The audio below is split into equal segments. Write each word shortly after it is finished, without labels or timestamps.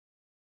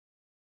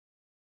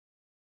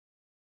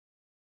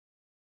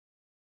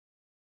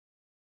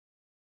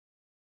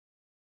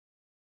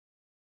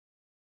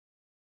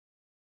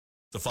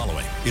The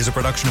following is a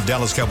production of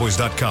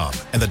DallasCowboys.com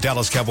and the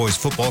Dallas Cowboys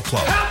Football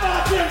Club. How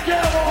about them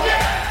Cowboys?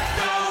 Yeah!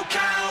 Go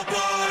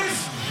Cowboys!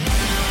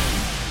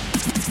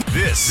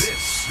 This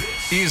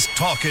is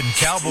Talkin'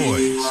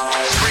 Cowboys.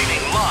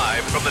 Streaming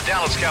live from the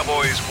Dallas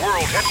Cowboys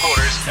World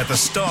Headquarters at the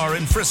Star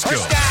in Frisco.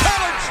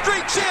 Pollard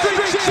streaks in.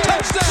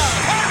 Touchdown.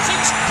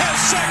 Parsons has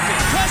sacked it.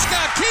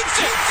 Prescott keeps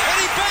it.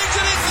 And he bangs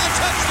it in for the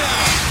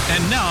touchdown.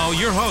 And now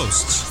your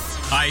hosts,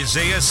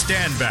 Isaiah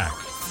Stanback,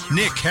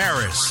 Nick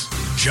Harris,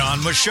 John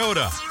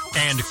Machota,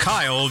 and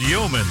Kyle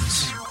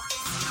Yeomans.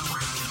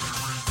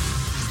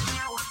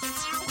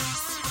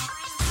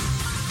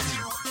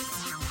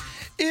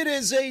 It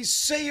is a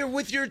Say It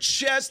With Your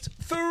Chest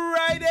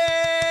Friday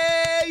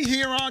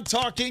here on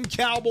Talkin'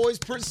 Cowboys,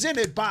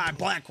 presented by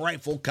Black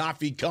Rifle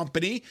Coffee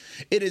Company.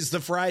 It is the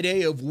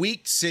Friday of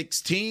Week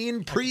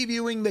 16,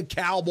 previewing the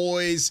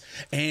Cowboys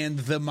and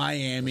the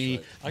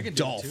Miami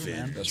Dolphins. Too,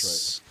 man.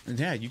 That's right.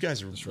 Yeah, you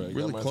guys are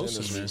really close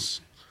in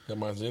this. Got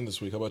mine in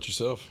this week. How about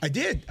yourself? I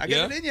did. I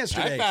got it in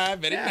yesterday. High five.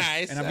 Very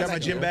nice. And I've got my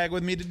gym bag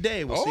with me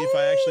today. We'll see if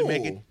I actually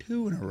make it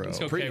 2 in a row.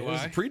 It's okay,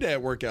 why? Pre-dad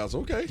workouts.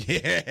 Okay.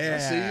 Yeah. I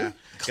see you.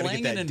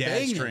 Gotta get that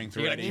dad strength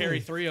You got ready. to carry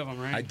 3 of them,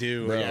 right? I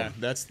do. Bro, Yeah,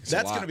 that's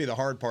a going to be the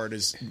hard part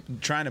is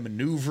trying to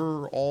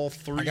maneuver all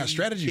 3. I got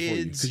strategy for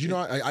you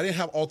because I didn't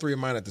have all 3 of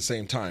mine at the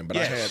same time, but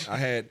Yes. I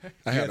had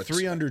had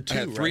 3 under 2. I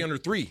had 3 right? under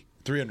 3.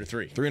 3 under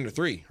 3. 3 under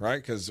 3,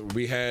 right? Because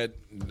we had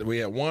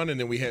one, and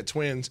then we had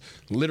twins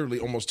literally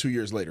almost 2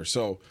 years later.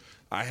 So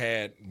I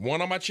had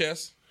one on my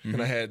chest,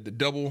 and I had the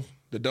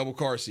double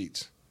car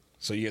seats.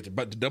 So you had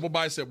the double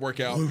bicep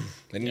workout,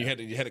 and you had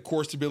a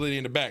core stability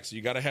in the back. So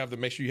you got to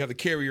make sure you have the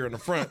carrier in the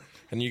front,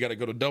 and you got to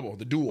go to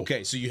the dual.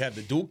 Okay, so you have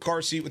the dual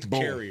car seat with the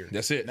carrier.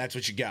 That's it. And that's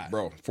what you got,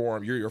 Bro.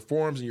 Your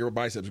forearms and your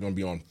biceps are going to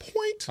be on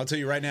point. I'll tell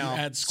you right now.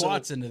 Add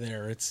squats into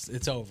there. It's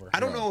over. I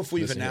don't know if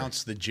we've listen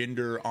announced the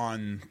gender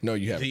on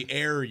you haven't. the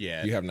air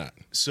yet. You have not.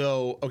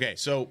 So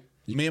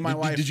me and my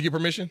wife. Did you get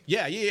permission?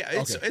 Yeah.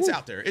 It's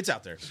out there. It's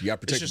out there. You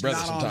got to protect It's your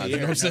just brother not on sometimes. the You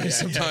know what I'm air.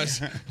 saying? Yeah,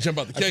 Sometimes jump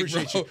out the cake,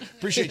 bro.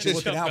 Appreciate you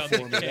looking out for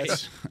me. Jump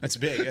out That's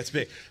big. That's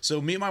big.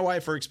 So me and my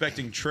wife are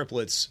expecting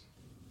triplets,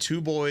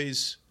 2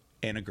 boys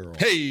and a girl.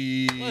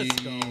 Hey.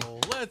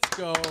 Let's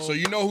go. So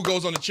you know who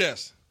goes on the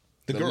chest?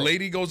 The girl.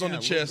 lady goes on the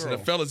little chest, and the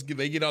girl. fellas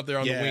they get out there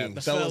on the Yeah, wings.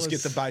 the fellas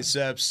get the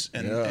biceps,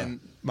 and, Yeah. and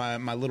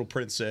my little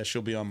princess,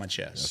 she'll be on my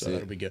chest. So it.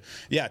 that'll be good.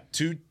 Yeah,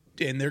 2,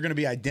 and they're going to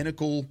be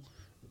identical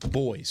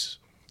boys.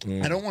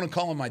 I don't want to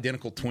call them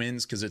identical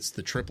twins because it's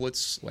the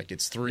triplets, like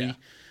it's 3,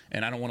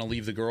 and I don't want to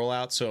leave the girl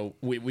out. So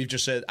we've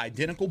just said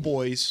identical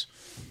boys,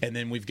 and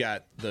then we've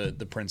got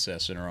the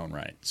princess in her own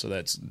right.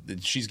 So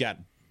she's got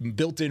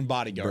built-in Bro,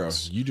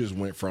 bodyguards. you just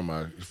went from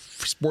a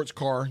sports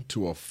car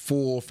to a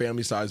full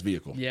family-sized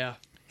vehicle. Yeah.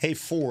 Hey,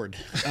 Ford.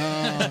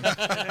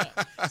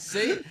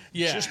 See?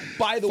 Yeah. Just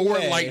by the Ford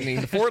way,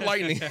 Lightning. The Ford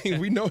Lightning.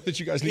 We know that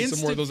you guys need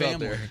some more of those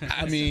Instant out there. family.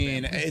 I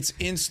mean, it's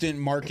instant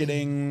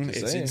marketing.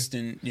 It's saying.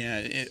 instant,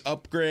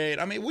 upgrade.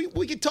 I mean,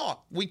 we could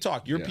talk. We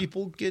talk. Your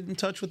people get in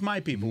touch with my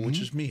people, which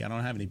is me. I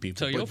don't have any people.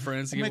 Tell your but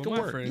friends to we'll get make with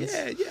it my work.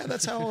 friends. Yeah,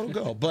 that's how it'll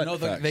go. But No,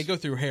 they go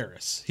through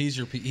Harris. He is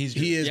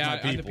he is yeah,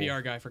 my I'm the people.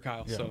 PR guy for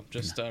Kyle, so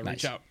just Nice.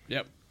 reach out.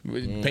 Yep.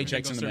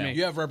 Paychecks in the mail.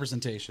 You have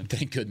representation.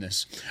 Thank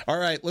goodness. All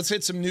right, let's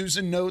hit some news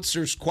and notes.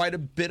 There's quite a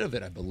bit of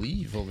it, I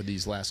believe, over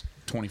these last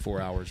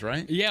 24 hours,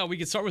 right? Yeah, we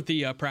could start with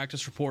the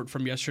practice report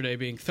from yesterday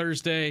being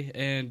Thursday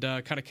and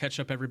kind of catch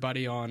up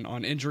everybody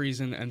on injuries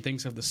and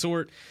things of the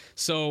sort.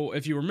 So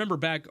if you remember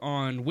back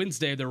on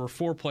Wednesday, there were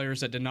 4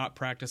 players that did not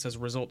practice as a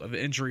result of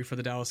injury for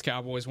the Dallas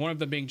Cowboys, one of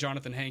them being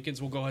Jonathan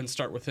Hankins. We'll go ahead and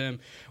start with him.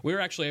 We were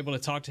actually able to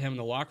talk to him in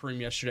the locker room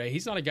yesterday.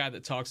 He's not a guy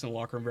that talks in the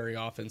locker room very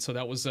often, so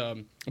that was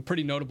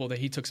pretty notable that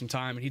he took some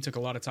time, and he took a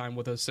lot of time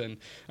with us and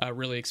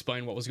really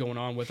explained what was going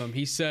on with him.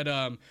 He said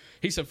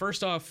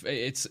first off,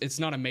 it's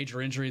not a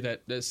major injury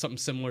that is something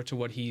similar to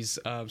what he's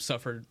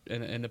suffered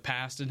in the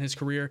past in his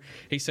career.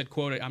 He said,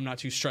 quote, "I'm not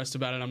too stressed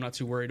about it. I'm not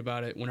too worried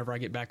about it. Whenever I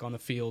get back on the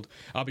field,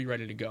 I'll be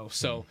ready to go."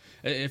 So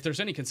if there's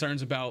any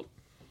concerns about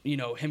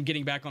him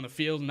getting back on the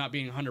field and not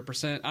being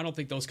 100%, I don't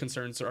think those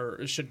concerns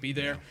should be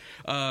there.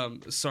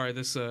 Sorry,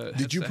 this.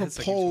 Did you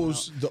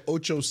propose the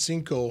Ocho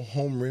Cinco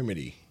home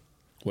remedy?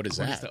 What is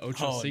What that? is the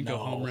Ocho Cinco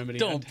home remedy?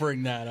 Don't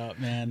bring that up,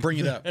 man. Bring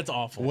it up. It's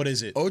awful. What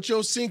is it?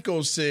 Ocho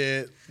Cinco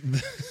said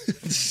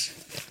Is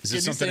Can this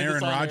you something say this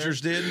Aaron on air?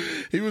 Rodgers did?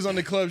 he was on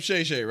the Club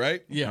Shay Shay,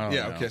 right? Yeah. Oh,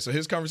 yeah. no. Okay. So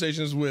his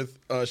conversations with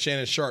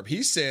Shannon Sharp,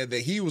 he said that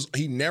he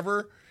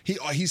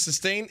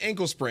sustained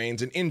ankle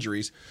sprains and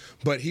injuries,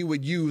 but he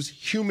would use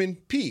human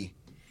pee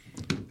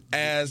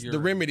as the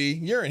remedy.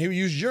 Urine. He would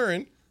use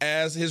urine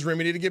as his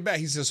remedy to get back.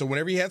 He said so.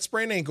 Whenever he had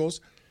sprained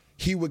ankles,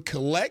 he would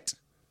collect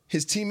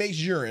his teammates'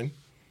 urine,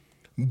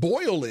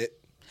 boil it.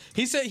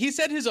 He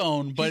said his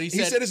own, but he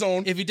said his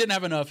own. If he didn't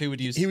have enough, he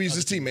would use. He would use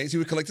his teammates. He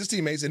would collect his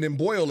teammates and then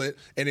boil it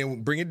and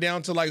then bring it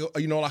down to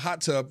a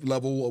hot tub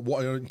level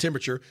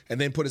temperature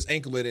and then put his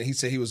ankle in it. And he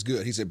said he was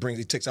good. He said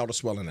he takes all the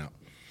swelling out.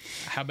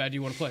 How bad do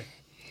you want to play?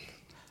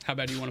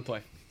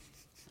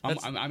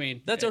 I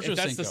mean, that's Ocho if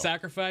that's the Cinco.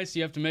 sacrifice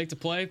you have to make to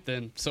play,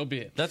 then so be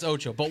it. That's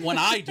Ocho. But when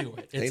I do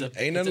it, it's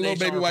Ain't nothing a little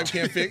baby wipe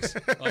can't fix.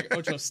 Like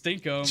Ocho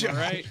Stinko, am I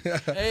right?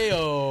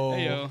 Heyo.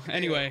 Heyo.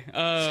 Anyway,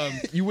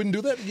 You wouldn't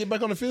do that to get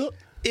back on the field?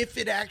 If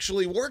it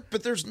actually worked,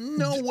 but there's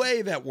no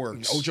way that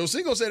works. Ocho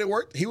Cinco said it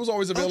worked. He was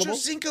always available. Ocho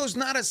Cinco's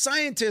not a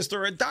scientist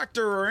or a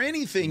doctor or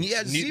anything. He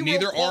has zero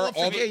neither are all the-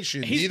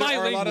 qualifications. he's neither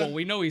are a lot bilingual. of-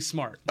 We know he's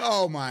smart.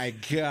 Oh my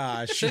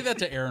gosh. Say that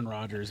to Aaron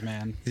Rodgers,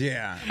 man.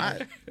 Yeah.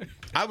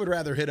 I would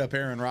rather hit up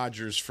Aaron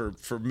Rodgers for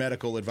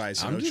medical advice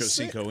than I'm Ocho just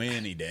saying. Cinco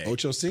any day.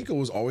 Ocho Cinco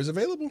was always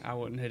available. I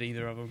wouldn't hit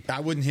either of them. I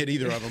wouldn't hit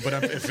either of them,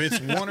 but if it's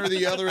one or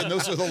the other, and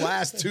those are the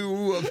last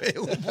two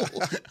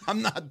available,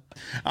 I'm not.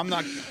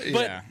 But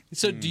Yeah.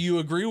 so, do you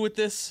agree with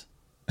this?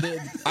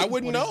 I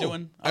wouldn't what he's know.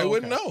 doing? I Oh,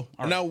 wouldn't okay. know.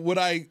 All right. Now, would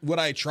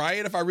I try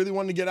it if I really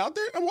wanted to get out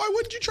there? And why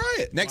wouldn't you try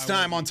it? Next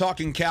time on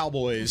Talking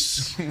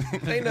Cowboys,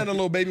 Ain't nothing a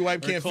little baby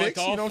wipe can't collect fix.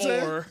 You all know what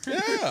I'm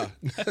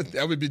saying?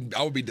 Yeah,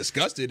 I would be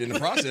disgusted in the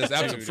process.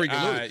 I was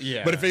freaking lose.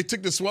 yeah. But if they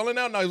took the swelling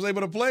out and I was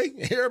able to play,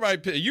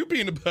 everybody, you pee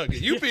in the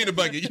bucket, you pee in the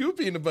bucket, you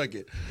pee in the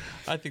bucket.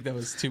 I think that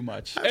was too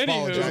much.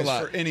 apologize a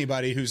lot. for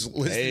anybody who's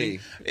listening.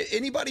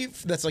 Anybody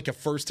that's like a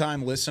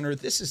first-time listener,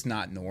 this is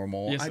not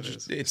normal. Yes, it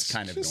is. It's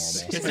kind of normal.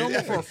 It's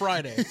normal for a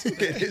Friday.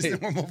 It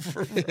is normal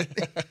for.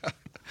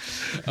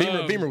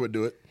 Beamer would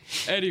do it.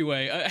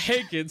 Anyway,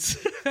 Hankins,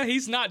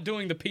 he's not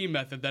doing the P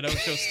method that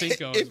Ocho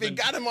Stinko has If it been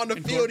got him on the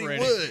field, he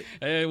incorporating.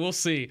 would. We'll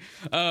see.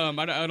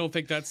 I don't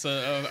think that's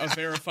a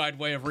verified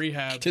way of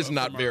rehab. It's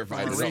not from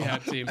verified our at all.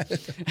 rehab team.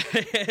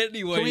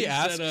 Anyway, Can we he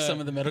ask said, some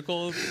of the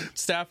medical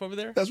staff over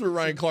there? That's what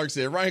Ryan Clark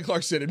said. Ryan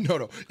Clark said,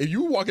 no. If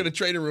you walk in the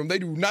training room, they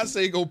do not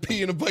say go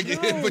pee in a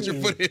bucket and put your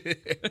foot in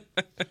it.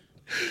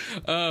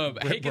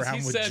 Hankins, Brown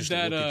he would said just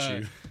that look at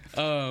you.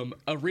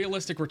 a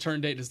realistic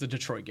return date is the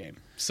Detroit game.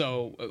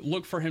 So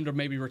look for him to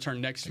maybe return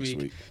next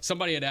week.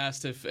 Somebody had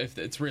asked if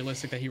it's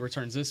realistic that he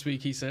returns this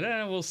week. He said,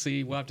 we'll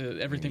see. We'll have to.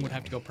 Everything would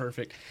have to go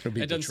perfect. It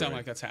doesn't sound Detroit.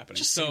 like that's happening.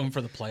 Just so save him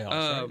for the playoffs,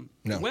 right?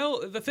 No.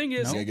 Well, the thing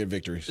is, Yeah, good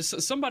victories.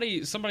 somebody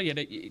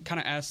had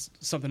kind of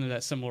asked something to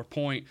that similar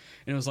point,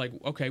 and it was like,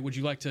 okay, would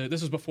you like to?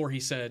 This was before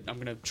he said, I'm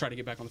going to try to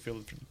get back on the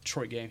field for the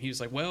Detroit game. He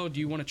was like, well, do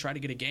you want to try to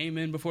get a game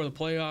in before the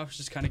playoffs,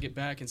 just kind of get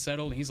back and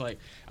settled? And he's like,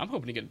 I'm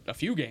hoping to get a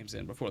few games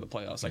in before the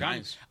playoffs. Like,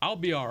 Nice. I'll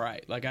be all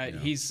right. Like, I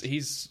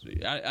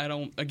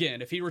don't.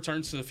 Again, if he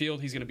returns to the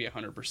field, he's going to be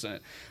 100%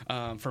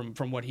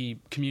 from what he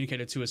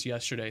communicated to us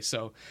yesterday.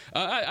 So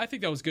I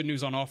think that was good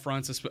news on all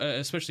fronts,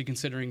 especially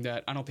considering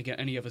that I don't think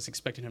any of us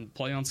expected him to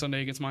play on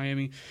Sunday against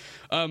Miami.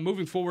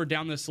 Moving forward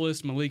down this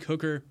list, Malik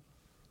Hooker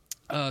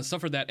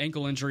suffered that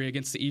ankle injury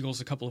against the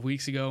Eagles a couple of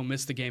weeks ago,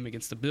 missed the game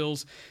against the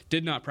Bills,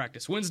 did not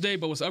practice Wednesday,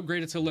 but was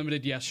upgraded to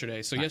limited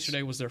yesterday. So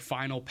yesterday was their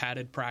final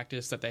padded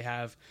practice that they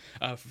have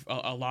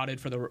allotted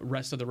for the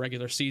rest of the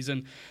regular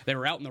season. They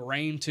were out in the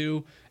rain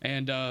too,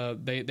 and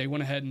they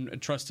went ahead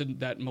and trusted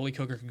that Malik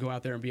Hooker could go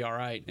out there and be all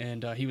right.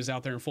 And he was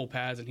out there in full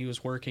pads, and he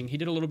was working. He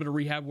did a little bit of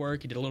rehab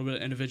work. He did a little bit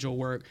of individual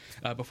work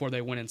before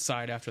they went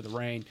inside after the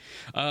rain.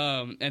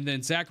 And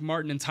then Zach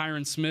Martin and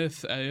Tyron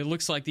Smith, it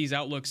looks like these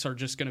outlooks are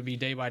just going to be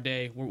day by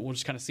day. We'll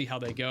just kind of see how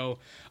they go.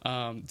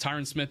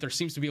 Tyron Smith, there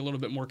seems to be a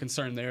little bit more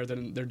concern there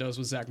than there does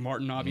with Zach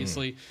Martin,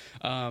 obviously.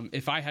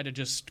 If I had to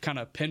just kind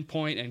of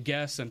pinpoint and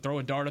guess and throw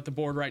a dart at the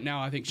board right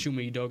now, I think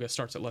Shuma Udoga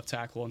starts at left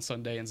tackle on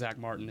Sunday and Zach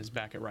Martin is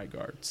back at right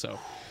guard. So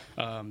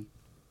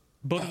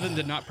both of them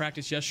did not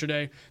practice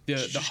yesterday. The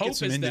hope get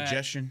some is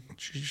indigestion.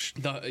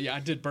 I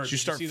did burp. Did you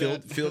start see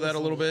feel that a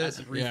little bit?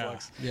 Acid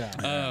reflux.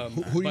 Yeah.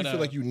 Who do you feel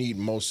like you need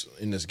most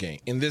in this game?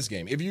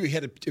 If you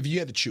had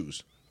to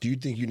choose, do you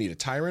think you need a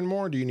Tyron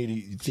more? Or do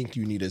you think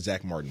you need a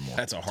Zach Martin more?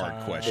 That's a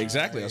hard question.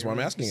 Exactly. That's why I'm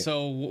asking it.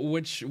 So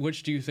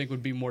which do you think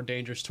would be more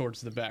dangerous towards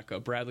the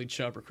backup, Bradley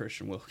Chubb or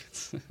Christian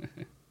Wilkins?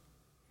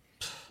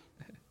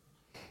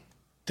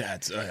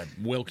 That's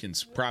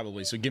Wilkins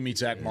probably. So give me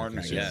Zach Martin,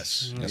 I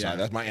guess.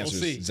 That's my answer.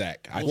 We'll see. Is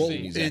Zach. We'll I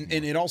see. need Zach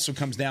And it also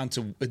comes down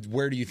to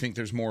where do you think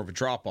there's more of a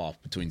drop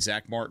off between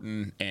Zach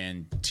Martin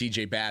and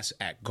TJ Bass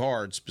at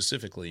guard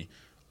specifically,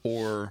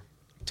 or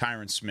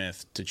Tyron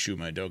Smith to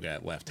Chuma Udoga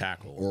at left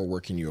tackle? or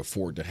where can you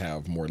afford to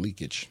have more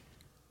leakage?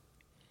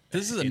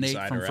 This is a Nate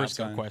Inside from or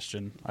Frisco outside?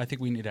 question. I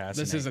think we need to ask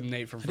This Nate. is a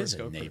Nate from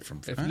Frisco. Nate from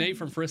If Frisco. Nate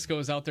from Frisco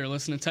is out there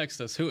listening, text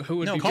us. Who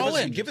would No, be call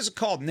good? in. Give us a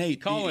call,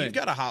 Nate. Call in. You've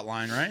got a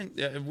hotline, right?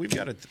 Yeah, we've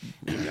got to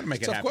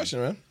make it Tough happen. question,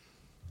 man.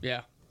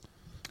 Yeah,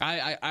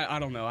 I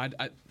don't know.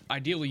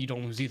 Ideally, you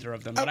don't lose either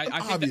of them, but I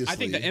think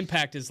Obviously. the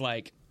impact is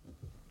like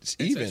It's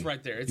even. it's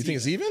right there. It's you think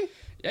it's even?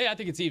 Yeah, I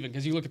think it's even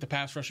because you look at the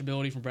pass rush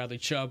ability from Bradley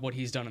Chubb, what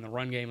he's done in the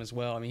run game as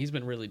well. I mean, he's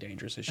been really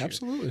dangerous this year.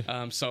 Absolutely.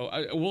 So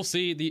we'll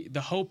see. The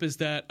hope is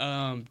that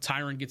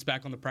Tyron gets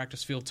back on the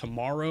practice field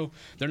tomorrow.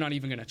 They're not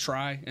even going to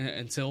try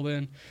until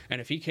then. And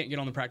if he can't get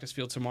on the practice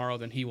field tomorrow,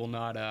 then he will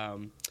not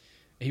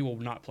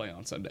play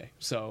on Sunday.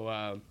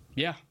 So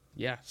yeah.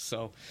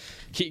 So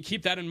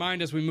keep that in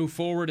mind as we move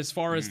forward. As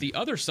far as the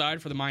other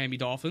side for the Miami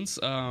Dolphins,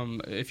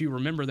 if you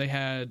remember, they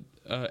had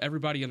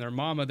everybody and their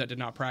mama that did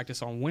not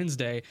practice on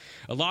Wednesday.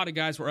 A lot of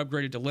guys were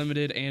upgraded to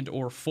limited and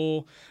or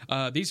full.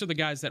 These are the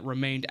guys that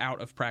remained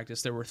out of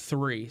practice. There were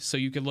 3. So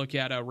you could look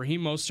at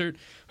Raheem Mostert,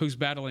 who's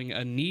battling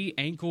a knee,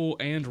 ankle,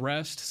 and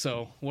rest.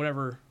 So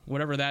whatever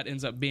that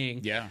ends up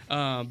being. Yeah.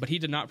 But he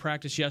did not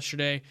practice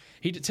yesterday.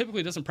 He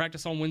typically doesn't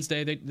practice on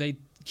Wednesday. They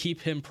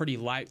keep him pretty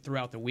light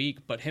throughout the week,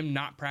 but him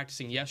not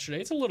practicing yesterday,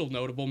 it's a little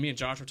notable. Me and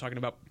Josh were talking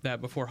about that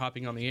before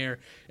hopping on the air.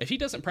 If he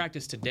doesn't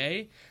practice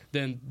today,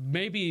 then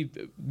maybe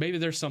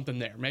there's something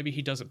there. Maybe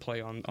he doesn't play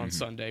on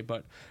Sunday,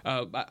 but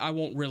I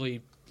won't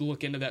really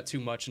look into that too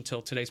much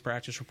until today's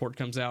practice report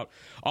comes out.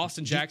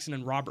 Austin Jackson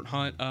and Robert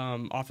Hunt,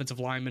 offensive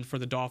linemen for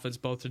the Dolphins,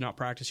 both did not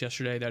practice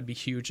yesterday. That'd be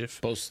huge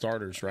if both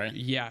starters, right?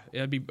 Yeah,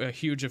 it'd be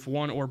huge if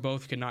one or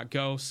both could not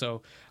go.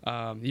 So,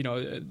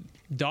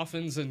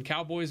 Dolphins and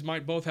Cowboys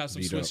might both have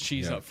some Swiss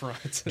cheese up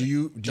front.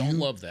 Don't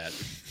love that.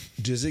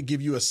 Does it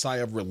give you a sigh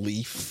of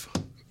relief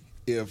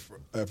if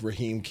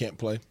Raheem can't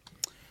play?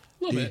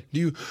 A little bit. Do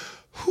you?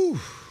 Whew.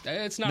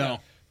 It's not No.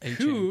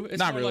 It's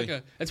Not more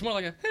really. it's more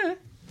like a.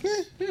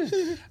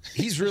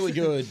 He's really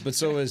good, but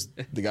so is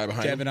The guy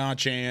behind Devin him?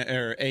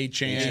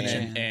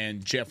 Achan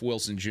and Jeff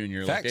Wilson Jr.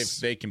 Like Facts.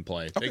 they can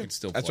play. They can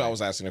still That's play. why I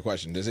was asking the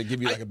question. Does it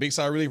give you like a big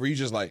sigh of relief, or you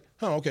just like,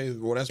 oh, okay,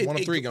 well that's one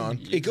of 3 gone?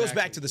 It goes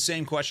back to the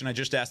same question I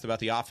just asked about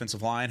the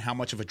offensive line. How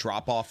much of a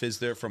drop off is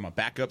there from a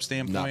backup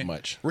standpoint? Not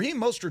much.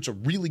 Raheem Mostert's a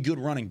really good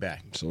running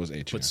back. So is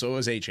Achan. But so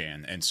is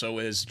Achan, and so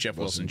is Jeff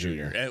Wilson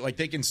Jr. Like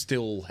they can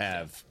still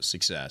have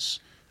success,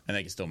 and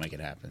they can still make it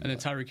happen. And then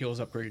Tyreek Hill was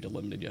upgraded to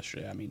limited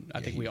yesterday. I mean,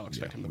 I think we all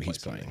expect him to play. He's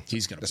playing. Sunday.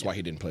 He's gonna. That's why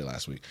he didn't play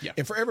last week. Yeah.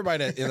 And for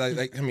everybody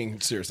that, I mean,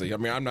 seriously, I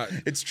mean, I'm not.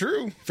 It's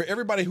true. For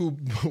everybody who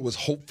was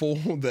hopeful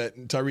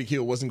that Tyreek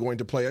Hill wasn't going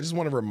to play, I just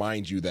want to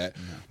remind you that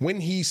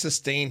when he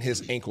sustained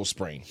his ankle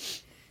sprain,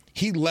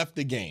 he left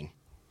the game,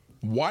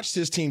 watched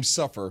his team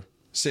suffer,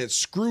 said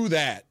screw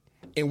that,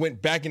 and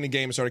went back in the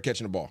game and started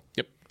catching the ball.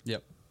 Yep.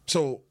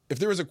 So if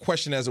there was a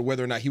question as to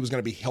whether or not he was going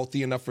to be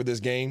healthy enough for this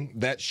game,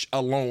 that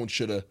alone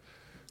should have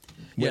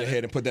went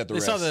ahead and put that to They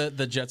rest. saw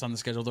the Jets on the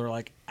schedule. They were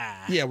like,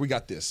 Yeah, we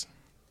got this.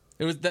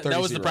 It was that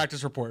was the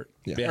practice report.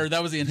 Yeah. Or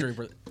that was the injury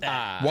report.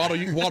 Waldo,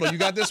 you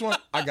got this one?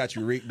 I got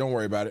you, Reek. Don't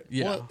worry about it.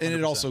 Yeah. Well, and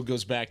it also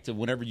goes back to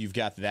whenever you've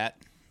got that,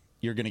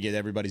 you're going to get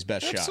everybody's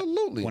best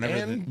Absolutely. shot.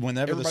 And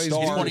Whenever the everybody's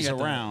star pointing is at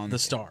around. the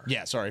star.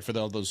 Yeah, sorry for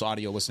those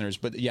audio listeners.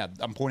 But yeah,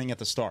 I'm pointing at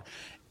the star.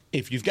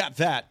 If you've got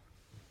that,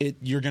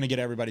 you're going to get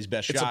everybody's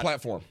best It's shot. a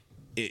platform.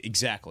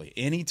 Exactly.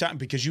 Anytime,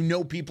 because you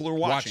know people are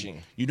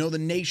watching. You know the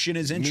nation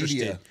is interested.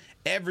 Media.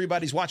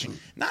 Everybody's watching.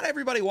 Not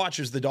everybody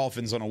watches the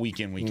Dolphins on a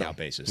week-in, week-out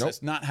basis. Nope.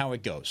 That's not how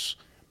it goes.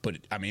 But,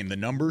 I mean, the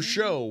numbers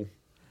show.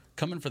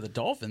 Coming for the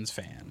Dolphins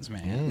fans,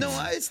 man. No,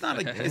 it's not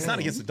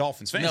against the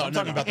Dolphins fans. No, I'm no,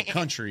 talking no. about the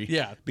country.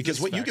 Yeah, Because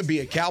that's you facts. could be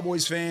a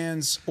Cowboys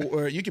fans,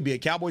 or you could be a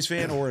Cowboys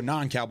fan or a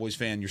non-Cowboys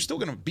fan. You're still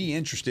going to be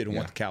interested in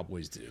what the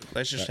Cowboys do.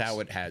 That's just how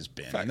it has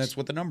been, and that's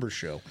what the numbers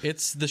show.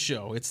 It's the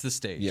show. It's the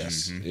stage.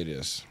 Yes, it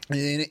is.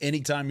 And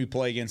anytime you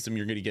play against them,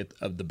 you're going to get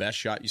the best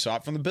shot. You saw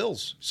it from the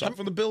Bills. You saw it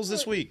from the Bills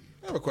this week.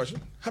 I have a question.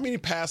 How many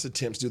pass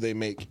attempts do they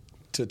make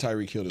to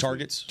Tyreek Hill this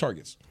Targets? week?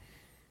 Targets.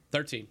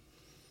 13.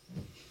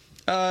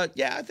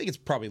 Yeah, I think it's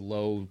probably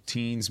low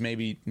teens,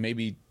 maybe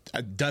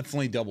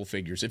definitely double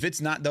figures. If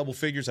it's not double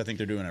figures, I think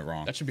they're doing it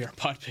wrong. That should be our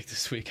pod pick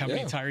this week. How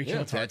many Tyreek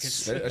Hill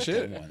targets? That's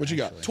it. What you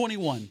got?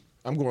 21.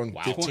 I'm going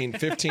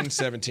 15,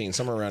 17,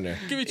 somewhere around there.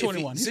 Give me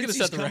 21. He's going to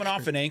Since set the coming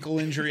record. off an ankle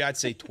injury, I'd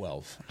say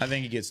 12. I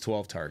think he gets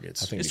 12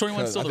 targets. I think Is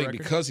 21 still the I think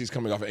record? because he's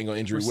coming off an ankle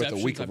injury with a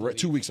Receptions, week I of believe.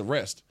 2 weeks of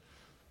rest.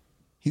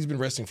 He's been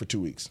resting for 2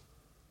 weeks.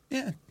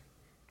 Yeah.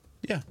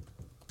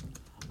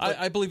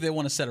 I believe they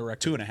want to set a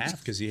record. 2.5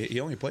 because he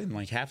only played in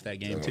like half that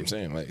game That's too. what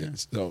I'm saying. Like,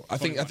 so I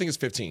think it's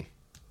 15.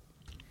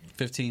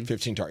 15.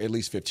 15 targets. At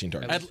least 15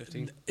 targets. At least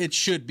 15. It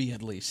should be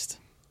at least.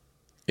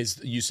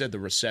 You said the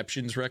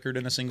receptions record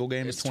in a single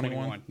game is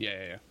 21?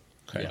 Yeah.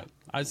 Okay. Yeah.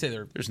 I'd say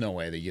they're. There's no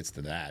way that he gets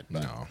to that.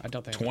 But No. I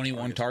don't think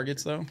 21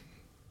 targets though?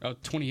 Oh,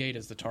 28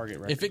 is the target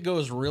record. If it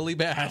goes really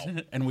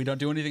bad and we don't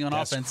do anything on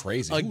That's offense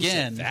crazy. Who said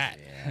again, that?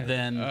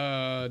 then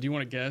do you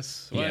want to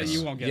guess? Well, Yes.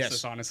 you won't guess Yes.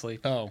 this honestly.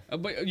 Oh.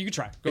 But you can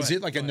try. Go Is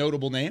ahead. it like a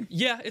notable name?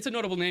 Yeah, it's a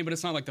notable name, but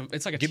it's not like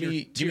it's like a Give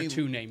me- tier give me-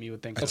 2 name you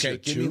would think. Okay, tier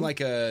give me two? like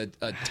a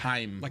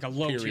time Like a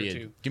low tier period.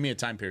 two. Give me a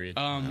time period.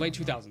 Late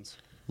 2000s.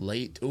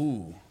 Late.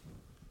 Ooh.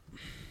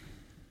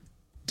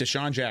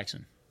 Deshaun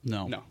Jackson.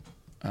 no.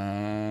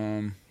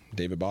 No.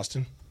 David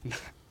Boston.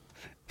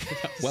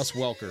 Wes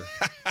Welker.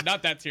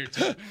 Not that tier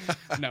 2.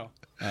 No.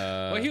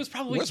 Well, he was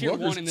probably Wes tier Welker's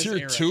 1 in this tier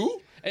era.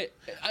 2?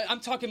 I'm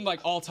talking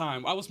like all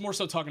time. I was more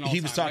so talking all time.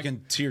 He was talking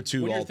Like, tier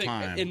 2 when you're all thinking-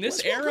 time. in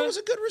this Wes era- Welker was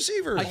a good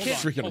receiver. I can't-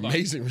 Freaking hold on.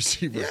 amazing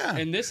receiver. Yeah.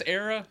 In this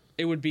era,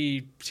 it would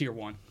be tier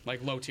 1,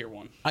 like low tier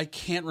 1. I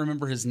can't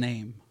remember his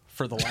name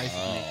for the life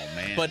of me. Oh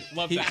man. But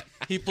Love he, that.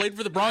 he played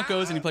for the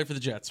Broncos and he played for the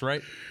Jets,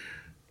 right?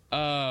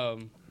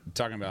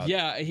 talking about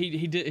Yeah, he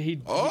did. He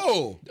did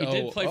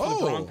play for the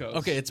Broncos.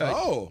 Okay, it's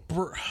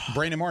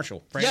Brandon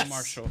Marshall. Brandon Yes.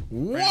 Marshall.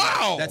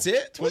 Wow. That's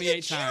it? 28 Look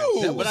at times.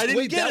 you. Yeah, but I didn't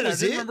Wait, get that it. I was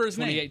didn't it? remember his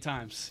name. 28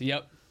 times.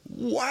 Yep.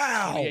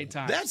 Wow. 28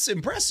 times. That's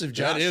impressive,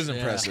 Josh. That is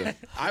impressive.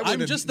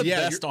 I'm just the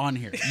best on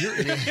here.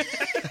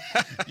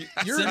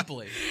 You're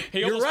Simply.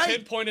 He almost right.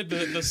 pinpointed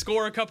the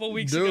score a couple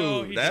weeks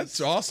ago. Dude,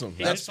 that's awesome.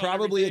 That's hits on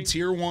probably a everything.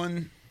 tier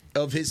 1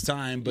 of his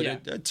time, but Yeah.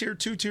 a tier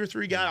 2, tier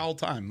 3 guy all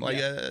time. Like,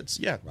 it's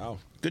Wow.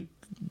 good,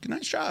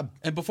 nice job.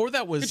 And before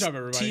that was Good job,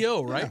 everybody.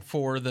 T.O., right?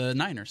 For the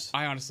Niners.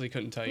 I honestly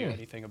couldn't tell you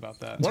anything about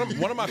that.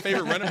 One of my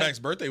favorite running backs'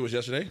 birthday was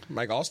yesterday.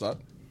 Mike Allstott.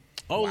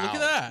 Oh, look at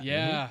that.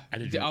 Yeah, I I,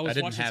 didn't was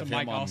have watching some him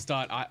Mike on.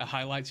 Allstott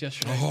highlights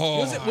yesterday.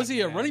 Was he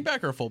a running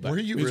back or a fullback?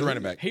 He was a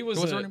running back. He was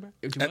was a running back?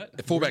 What?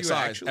 At fullback Were you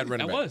size actually? at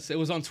running It back. was. It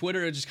was on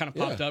Twitter. It just kind of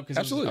popped Yeah, up because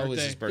absolutely. it Oh, was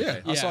it was his his birthday.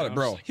 birthday. Yeah, I saw it,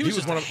 bro. He was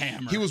just one a of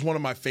hammer. He was one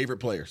of my favorite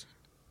players.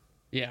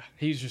 Yeah,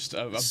 he's just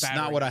a It's battering.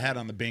 not what I had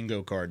on the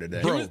bingo card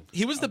today. Bro,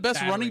 He was the best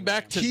battering running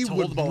back to he to hold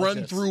would the ball like run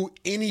this. through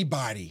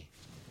anybody.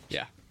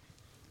 Yeah.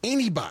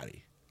 Anybody.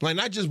 Like,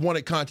 not just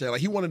wanted contact.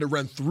 Like, he wanted to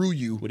run through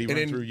you. Would he and run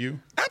then- through you?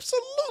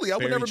 Absolutely. I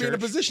would Barry never be in a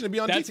Church? position to be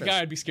on That's a defense. guy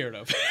I'd be scared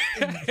of.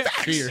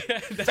 Fear.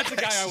 That's a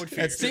guy I would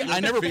fear. See, I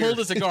never pulled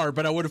as a guard,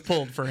 but I would have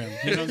pulled for him.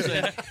 You know what I'm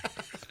saying?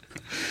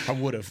 I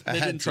would have. They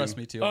didn't trust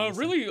me too.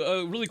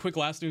 Really quick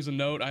last news and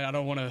note. I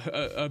don't want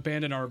to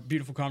abandon our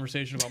beautiful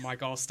conversation about Mike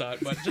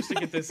Allstott, but just to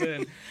get this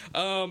in,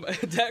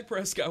 Dak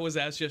Prescott was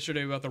asked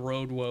yesterday about the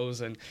road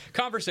woes and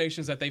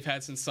conversations that they've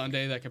had since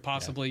Sunday that could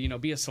possibly,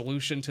 be a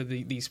solution to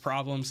these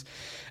problems.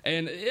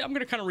 And I'm going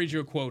to kind of read you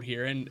a quote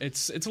here, and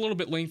it's a little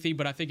bit lengthy,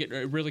 but I think it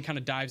really kind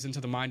of dives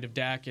into the mind of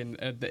Dak and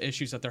the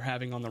issues that they're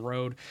having on the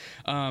road.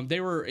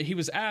 He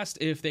was asked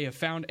if they have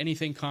found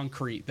anything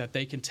concrete that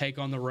they can take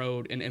on the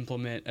road and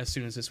implement as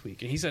soon as this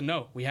week. And he said,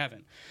 no, we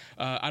haven't.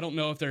 I don't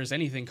know if there's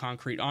anything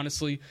concrete.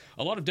 Honestly,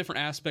 a lot of different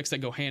aspects that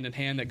go hand in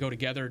hand, that go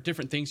together,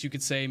 different things you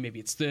could say. Maybe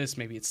it's this,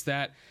 maybe it's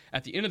that.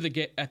 At the end of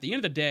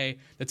the day,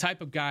 the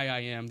type of guy I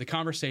am, the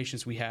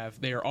conversations we have,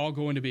 they are all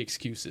going to be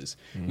excuses.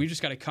 We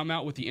just got to come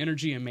out with the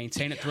energy and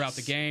maintain it throughout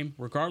the game,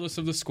 regardless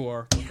of the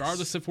score,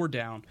 regardless if we're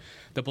down.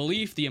 The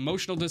belief, the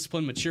emotional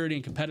discipline, maturity,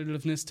 and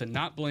competitiveness to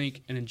not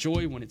blink and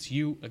enjoy when it's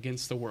you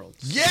against the world.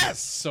 Yes.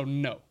 So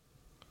no.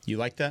 You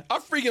like that? I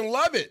freaking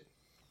love it.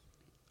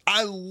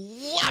 I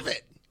love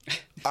it.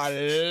 I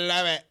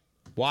love it.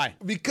 Why?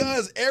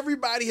 Because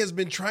everybody has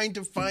been trying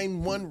to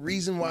find one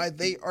reason why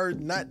they are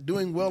not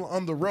doing well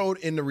on the road.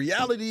 And the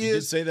reality You did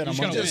is, say that on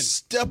just gotta Monday. just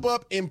step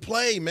up and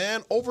play,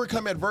 man.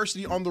 Overcome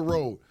adversity on the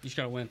road. You just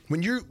got to win.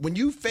 When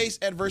you face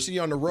adversity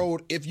on the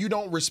road, if you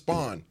don't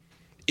respond,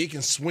 it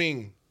can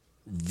swing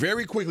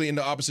very quickly in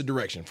the opposite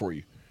direction for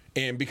you.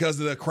 And because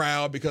of the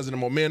crowd, because of the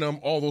momentum,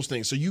 all those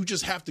things. So you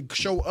just have to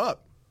show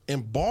up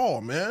and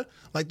ball, man.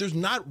 Like, there's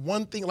not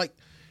one thing. Like,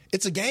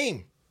 it's a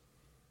game.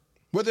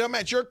 Whether I'm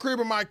at your crib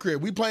or my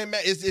crib, we playing,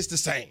 it's the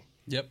same.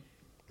 Yep.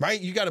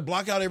 Right? You got to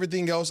block out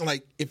everything else. And,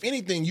 like, if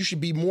anything, you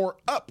should be more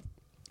up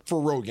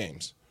for road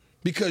games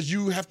because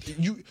you have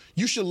to.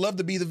 You should love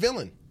to be the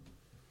villain.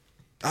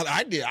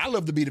 I did. I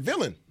love to be the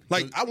villain.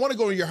 Like, I want to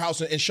go to your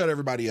house and shut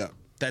everybody up.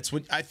 That's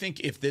what I think.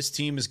 If this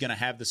team is going to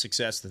have the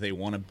success that they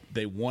want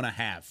to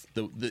have,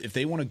 if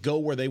they want to go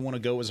where they want to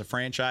go as a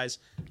franchise,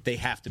 they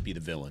have to be the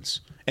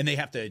villains, and they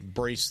have to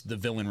embrace the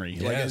villainry.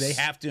 Like, Yes. they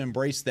have to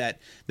embrace that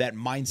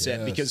mindset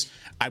Yes. because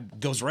it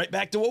goes right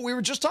back to what we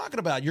were just talking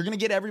about. You're going to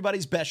get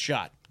everybody's best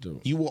shot. Dude.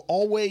 You will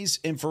always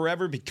and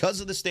forever, because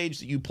of the stage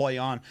that you play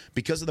on,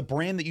 because of the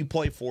brand that you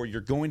play for,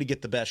 you're going to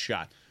get the best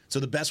shot. So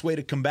the best way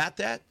to combat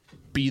that,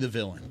 be the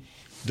villain,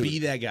 be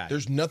that guy.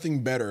 There's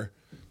nothing better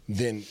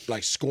than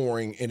like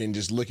scoring and then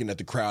just looking at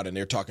the crowd and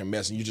they're talking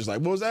mess and you just like,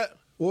 what was that?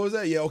 What was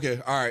that? Yeah,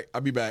 okay, all right,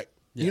 I'll be back.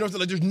 You know,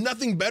 like, there's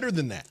nothing better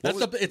than that.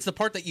 It's the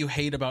part that you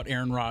hate about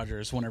Aaron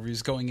Rodgers whenever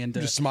he's going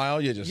into. Just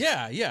smile, you just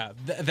Yeah.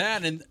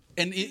 That and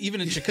even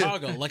in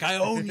Chicago, like, I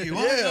own you.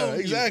 I Yeah, own you.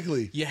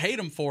 exactly. You hate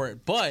him for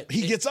it, but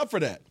he gets up for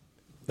that.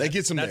 That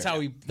gets him. That's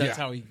there.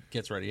 how he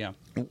gets ready. Yeah.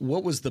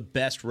 What was the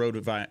best road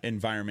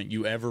environment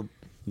you ever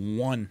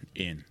won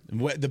in?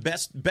 The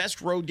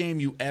best road game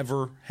you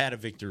ever had a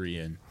victory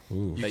in?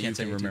 You that you can't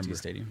say can AT&T remember.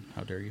 Stadium.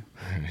 How dare you?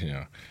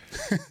 Yeah.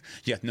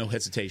 Yeah, no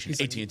hesitation.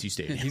 AT&T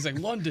Stadium. He's like,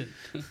 London.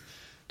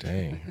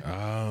 Dang.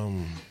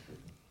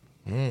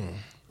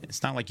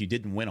 It's not like you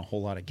didn't win a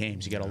whole lot of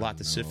games. You got a lot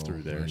to sift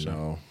through there. So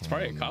No. It's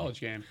probably a college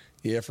game.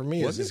 Yeah, for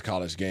me, it's a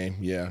college game.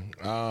 Yeah.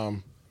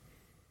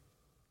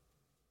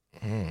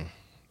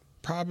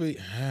 Probably.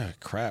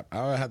 Crap.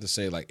 I would have to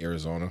say like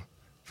Arizona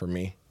for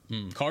me.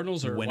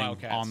 Cardinals or winning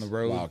Wildcats? on the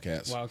road.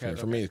 Wildcats. Wildcats,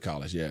 For me, it's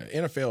college. Yeah.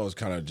 NFL is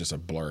kind of just a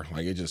blur.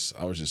 Like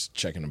I was just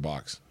checking the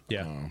box.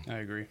 Yeah. I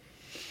agree.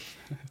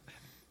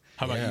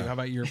 How about Yeah. you? How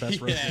about your best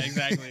road? Yeah,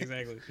 exactly.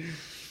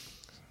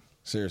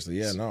 Seriously.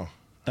 Yeah. No.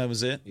 That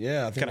was it?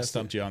 Yeah, I think Kind of that's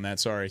stumped you on that.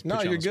 Sorry. No,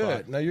 Put you you're on the spot.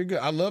 good. No, you're good.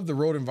 I love the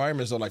road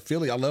environments though. Like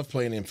Philly, I love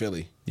playing in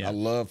Philly. Yeah. I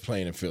love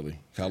playing in Philly.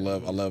 I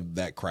love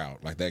that crowd.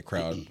 Like that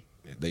crowd,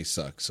 they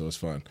suck, so it's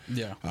fun.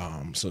 Yeah.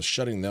 So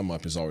shutting them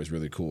up is always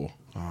really cool.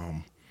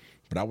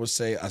 But I would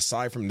say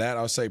aside from that,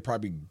 I would say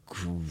probably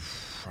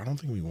I don't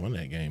think we won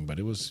that game, but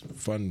it was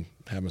fun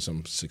having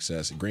some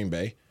success at Green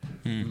Bay.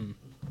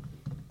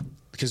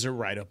 Because they're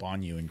right up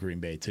on you in Green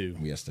Bay, too.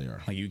 Yes, they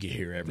are. Like, you can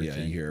hear everything.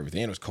 Yeah, you hear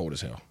everything. And it was cold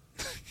as hell.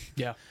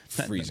 Yeah.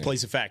 That Freezing.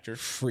 plays a factor.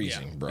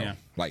 Freezing, bro. Yeah.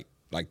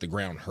 Like the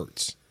ground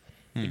hurts.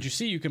 Did you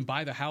see you can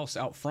buy the house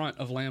out front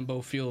of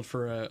Lambeau Field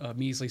for a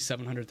measly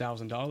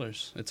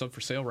 $700,000? It's up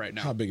for sale right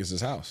now. How big is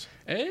this house?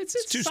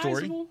 It's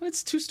two-story. sizable.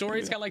 It's 2-story.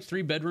 It's got like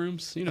 3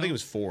 bedrooms. You know. I think it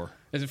was 4.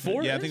 Is it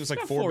 4? Yeah, I think it was like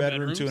got 4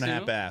 bedroom, bedrooms,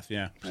 2.5 bath.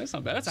 Yeah, That's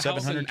not bad. That's a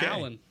house in $700K.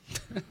 Allen.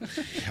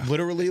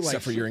 Literally, like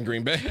Except for you're in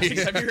Green Bay.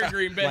 Except you're in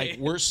Green Bay. like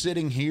we're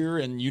sitting here,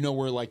 and you know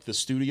where like the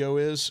studio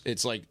is.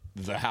 It's like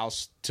the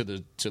house to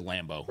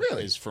Lambeau.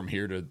 Really? Is from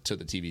here to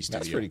the TV studio.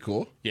 That's pretty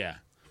cool. Yeah,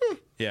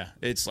 yeah,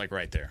 it's like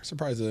right there.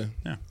 Surprised.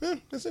 Yeah,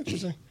 that's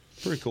interesting.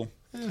 Pretty cool.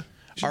 Yeah.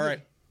 All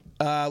right,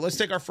 let's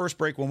take our first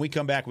break. When we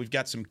come back, we've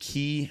got some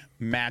key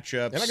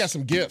matchups. And I got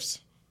some gifts.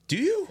 Do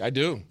you? I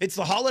do. It's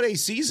the holiday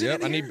season. Yep,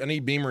 in I here?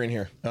 need Beamer in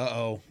here.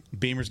 Uh-oh.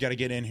 Beamer's got to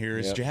get in here.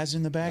 Is Yep. Jazz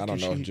in the back? I don't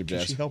know. Can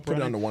Jazz. she help Put it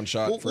run on to one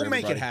shot for We'll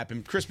make it everybody.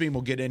 happen. Chris Beam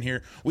will get in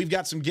here. We've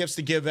got some gifts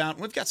to give out.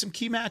 We've got some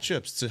key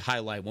matchups to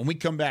highlight when we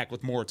come back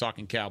with more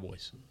Talking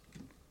Cowboys.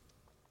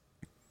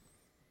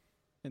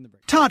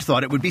 Todd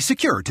thought it would be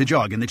secure to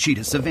jog in the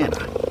cheetah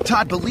savanna.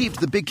 Todd believed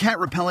the big cat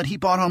repellent he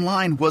bought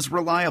online was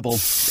reliable.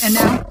 And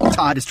now,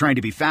 Todd is trying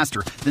to be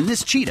faster than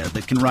this cheetah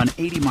that can run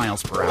 80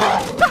 miles per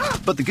hour.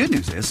 But the good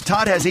news is,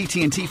 Todd has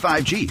AT&T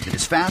 5G that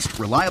is fast,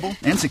 reliable,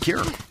 and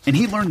secure. And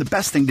he learned the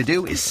best thing to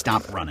do is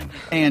stop running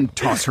and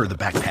toss her the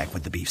backpack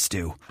with the beef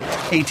stew.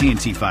 AT&T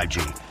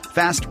 5G.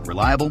 Fast,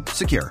 reliable,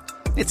 secure.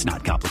 It's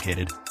not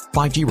complicated.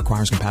 5G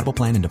requires compatible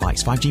plan and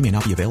device. 5G may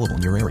not be available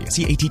in your area.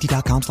 See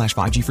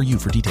att.com/5G for you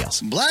for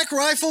details. Black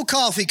Rifle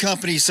Coffee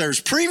Company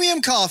serves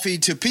premium coffee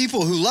to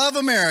people who love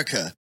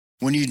America.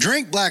 When you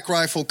drink Black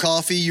Rifle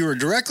coffee, you are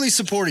directly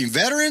supporting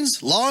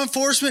veterans, law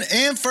enforcement,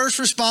 and first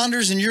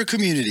responders in your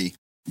community.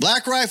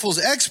 Black Rifle's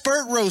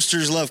expert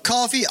roasters love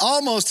coffee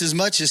almost as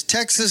much as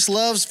Texas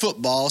loves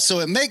football, so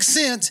it makes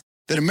sense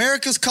that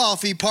America's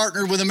Coffee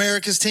partnered with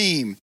America's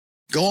team.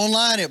 Go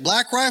online at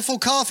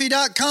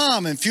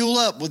blackriflecoffee.com and fuel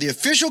up with the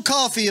official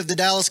coffee of the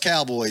Dallas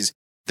Cowboys.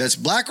 That's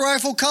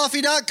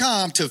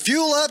blackriflecoffee.com to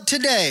fuel up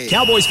today.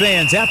 Cowboys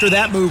fans, after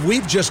that move,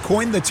 we've just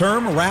coined the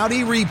term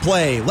Rowdy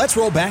Replay. Let's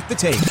roll back the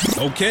tape.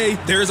 Okay,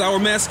 there's our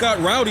mascot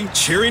Rowdy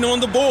cheering on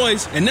the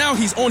boys. And now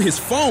he's on his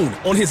phone,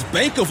 on his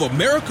Bank of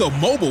America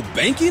mobile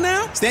banking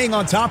app? Staying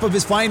on top of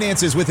his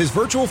finances with his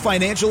virtual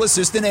financial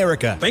assistant,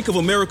 Erica. Bank of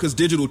America's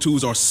digital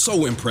tools are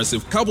so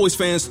impressive. Cowboys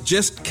fans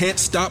just can't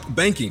stop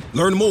banking.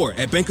 Learn more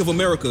at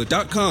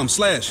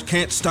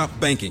bankofamerica.com/can't stop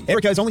banking.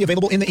 Erica is only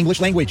available in the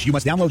English language. You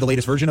must download the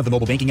latest version of the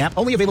mobile banking app,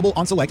 only available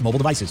on select mobile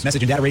devices.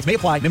 Message and data rates may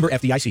apply. Member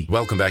FDIC.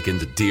 Welcome back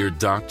into Dear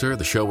Doctor,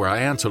 the show where I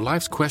answer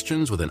life's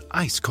questions with an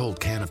ice-cold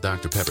can of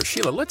Dr. Pepper.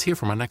 Sheila, let's hear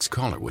from our next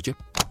caller, would you?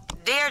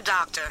 Dear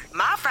Doctor,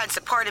 my friend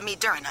supported me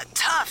during a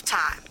tough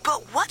time,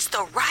 but what's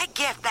the right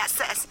gift that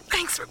says,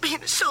 thanks for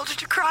being a shoulder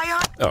to cry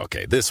on?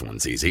 Okay, this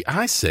one's easy.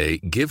 I say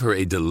give her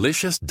a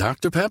delicious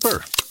Dr.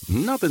 Pepper.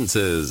 Nothing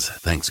says,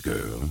 thanks,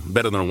 girl,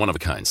 better than a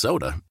one-of-a-kind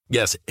soda.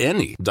 Yes,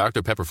 any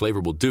Dr. Pepper flavor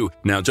will do.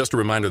 Now, just a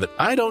reminder that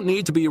I don't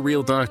need to be a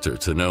real doctor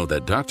to know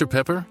that Dr.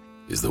 Pepper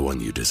is the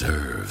one you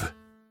deserve.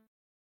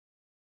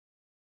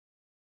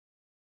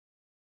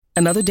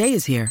 Another day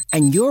is here,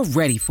 and you're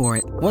ready for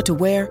it. What to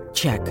wear?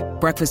 Check.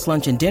 Breakfast,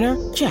 lunch, and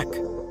dinner? Check.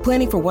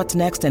 Planning for what's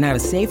next and how to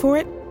save for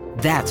it?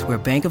 That's where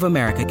Bank of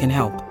America can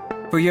help.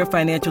 For your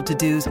financial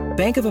to-dos,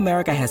 Bank of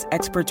America has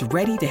experts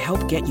ready to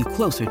help get you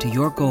closer to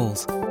your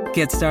goals.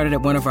 Get started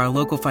at one of our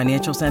local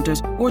financial centers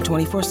or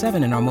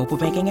 24/7 in our mobile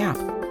banking app.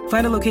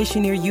 Find a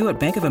location near you at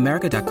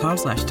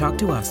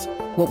bankofamerica.com/talktous.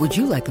 What would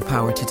you like the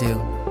power to do?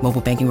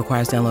 Mobile banking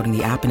requires downloading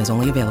the app and is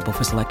only available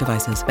for select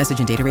devices. Message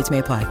and data rates may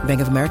apply.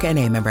 Bank of America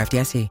N.A., member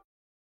FDIC.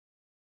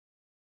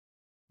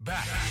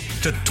 Back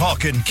to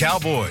Talkin'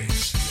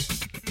 Cowboys.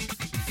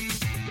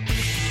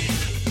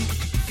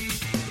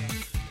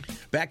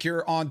 Back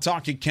here on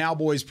Talking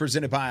Cowboys,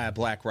 presented by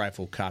Black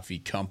Rifle Coffee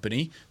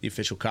Company, the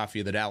official coffee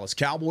of the Dallas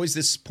Cowboys.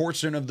 This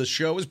portion of the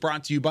show is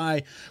brought to you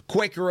by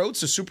Quaker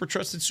Oats, a super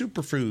trusted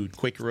superfood.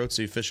 Quaker Oats,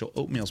 the official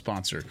oatmeal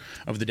sponsor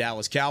of the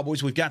Dallas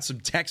Cowboys. We've got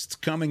some texts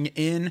coming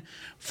in.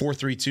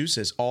 432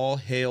 says, all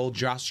hail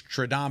Josh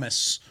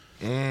Tradamus.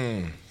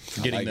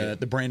 Getting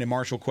the Brandon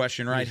Marshall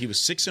question right. He was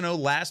 6-0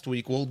 last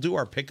week. We'll do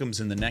our pick'ems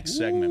in the next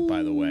segment,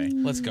 by the way.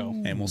 Let's go.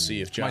 And we'll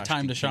see if Josh My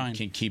time to shine.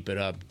 Can keep it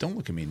up. Don't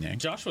look at me, Nick.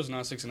 Josh was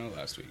not 6-0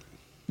 last week.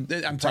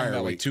 I'm talking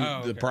about like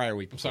the prior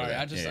week. I'm sorry, I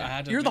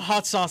had to. You're the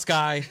hot sauce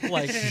guy.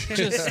 Like,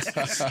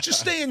 just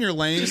stay in your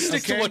lane.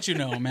 Stick to what you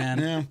know,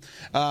 man.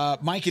 Yeah.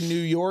 Mike in New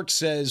York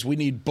says we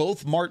need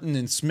both Martin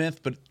and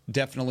Smith, but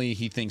definitely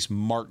he thinks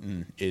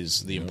Martin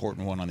is the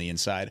important one on the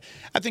inside.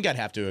 I think I'd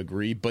have to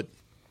agree, but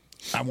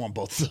I want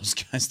both of those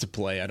guys to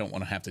play. I don't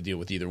want to have to deal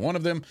with either one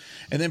of them.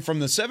 And then from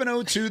the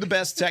 702, the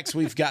best text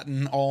we've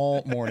gotten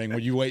all morning. Were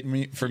you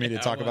waiting for me to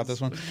talk about this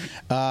one?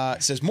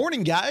 It says,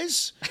 morning,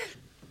 guys.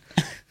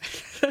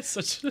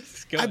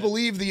 I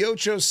believe the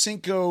Ocho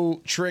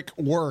Cinco trick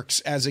works.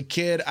 As a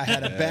kid, I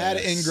had a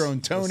bad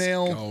ingrown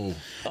toenail,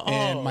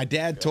 and my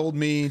dad told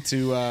me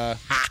to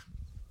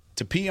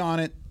to pee on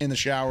it in the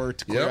shower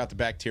to clear out the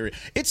bacteria.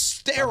 It's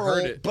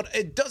sterile, but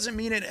it doesn't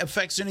mean it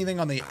affects anything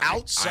on the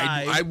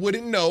outside. I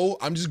wouldn't know.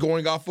 I'm just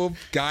going off of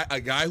a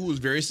guy who was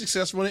very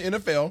successful in the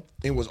NFL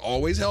and was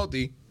always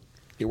healthy.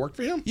 It worked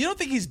for him. You don't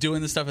think he's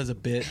doing this stuff as a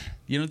bit?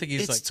 You don't think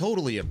he's it's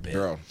totally a bit.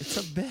 Bro. It's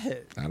a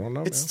bit. I don't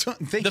know. It's the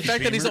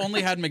fact that he's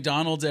only had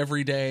McDonald's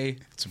every day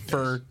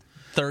for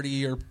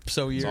 30 or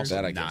so years. It's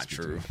that, not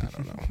true. I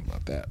don't know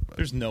about that. But.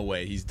 There's no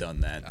way he's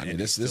done that. I mean,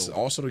 this is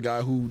also the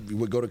guy who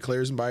would go to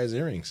Claire's and buy his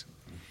earrings.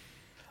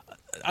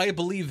 I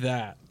believe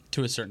that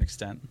to a certain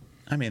extent.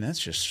 I mean, that's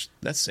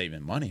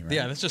saving money, right?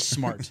 Yeah, that's just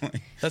smart.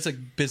 That's a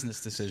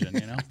business decision,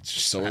 you know?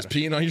 So is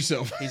peeing on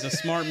yourself. He's a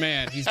smart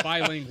man. He's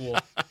bilingual.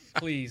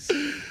 Please.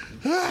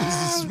 He's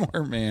a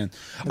smart man.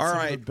 That's All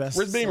right. the best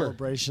Where's Beamer?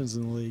 celebrations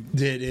in the league.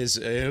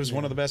 It was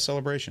one of the best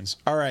celebrations.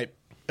 All right.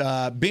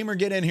 Beamer,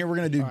 get in here. We're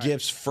going to do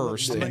gifts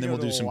first, and then we'll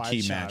do some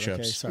key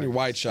matchups. Your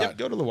wide shot. Yep,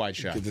 go to the wide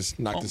shot.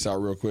 Knock this out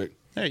real quick.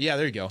 There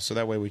you go. So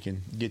that way we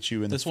can get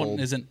you in this the fold. one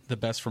isn't the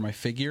best for my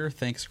figure.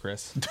 Thanks,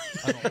 Chris.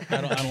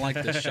 I don't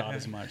like this shot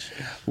as much.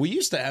 We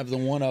used to have the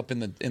one up in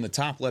the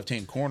top left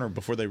hand corner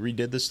before they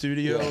redid the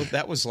studio. Yeah.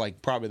 That was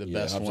like probably the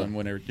best one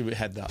when it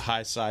had the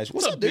high size.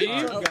 What's up, dude?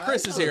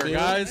 Chris is here,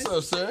 guys.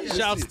 What's up, sir?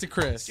 Shouts to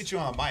Chris. Get you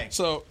on mic.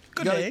 So,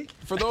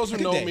 for those who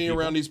know me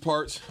around these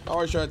parts, I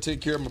always try to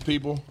take care of my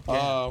people.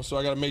 So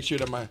I got to make sure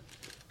that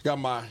got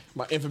my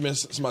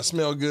infamous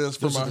smell goods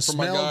for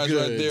my guys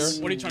right there.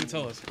 What are you trying to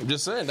tell us? I'm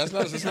just saying that's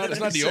not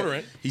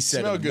deodorant. He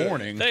said smell in the good.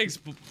 morning.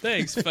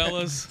 Thanks,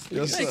 fellas.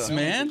 Yes, thanks,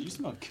 man. You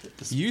smell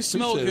good. You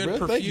smell good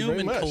perfume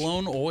and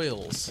cologne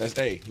oils.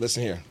 Hey,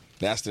 listen here.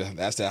 That's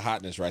that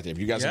hotness right there. If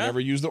you guys have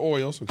never used the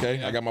oils,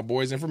 okay, I got my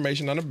boys'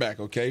 information on the back,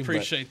 okay.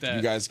 Appreciate that.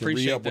 You guys can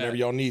re-up whenever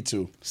y'all need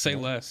to. Say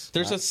less.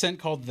 There's a scent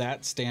called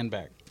That Stand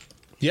Back.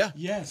 Yeah.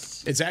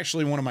 Yes. It's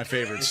actually one of my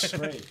favorites.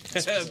 Great.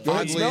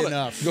 Oddly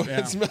enough. Go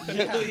ahead, smell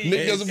it.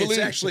 Nick doesn't believe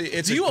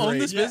it. Do you own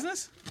this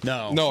business?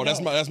 No,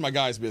 that's my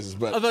guy's business.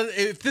 But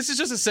if this is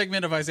just a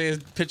segment of Isaiah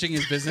pitching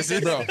his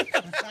businesses, bro.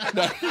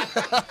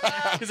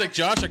 He's like,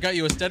 Josh, I got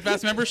you a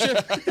Steadfast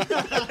membership.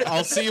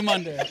 I'll see you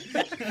Monday.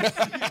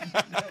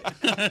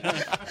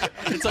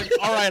 It's like,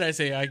 all right,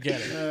 Isaiah, I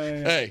get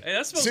it. Hey,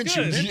 that smells since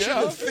good. you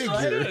mentioned the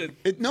figure,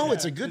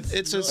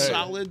 it's a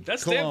solid. That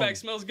stand back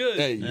smells good.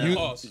 Hey,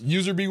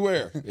 user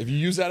beware. If you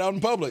use that out in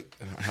public,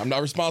 I'm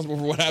not responsible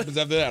for what happens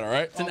after that. All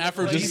right? It's an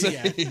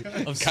aphrodisiac.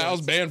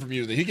 Kyle's banned from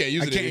using it. He can't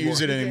use it anymore. I can't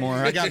use it anymore.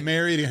 I got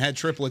married and had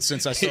triplets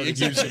since I started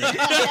using it.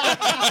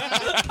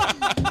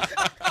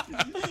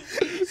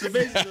 So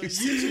basically,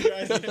 you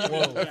guys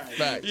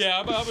Facts.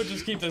 Yeah, I'm gonna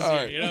just keep this All here.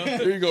 right. You know.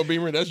 There you go,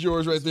 Beamer. That's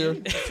yours right there.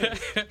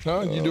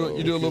 Huh? You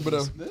do a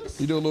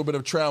little bit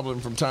of traveling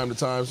from time to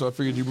time, so I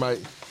figured you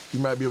might be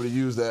able to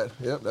use that.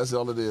 Yep, that's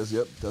all it is.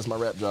 Yep, that's my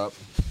rap job.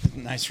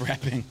 Nice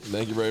rapping.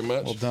 Thank you very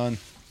much. Well done.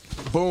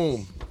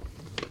 Boom.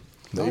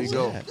 There you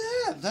go.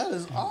 Yeah, that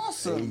is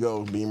awesome. There you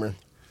go, Beamer.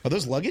 Are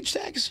those luggage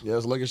tags? Yeah,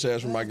 those luggage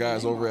tags from my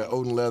guys over at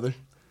Odin Leather.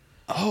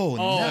 Oh,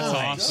 that's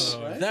nice.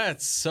 awesome. Right?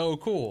 That's so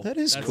cool.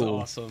 That's cool.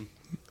 Awesome.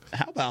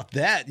 How about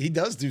that? He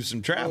does do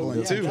some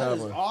traveling too. That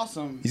is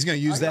awesome. He's going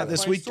to use that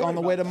this week on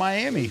the way to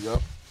Miami.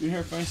 You hear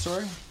a funny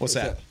story? What's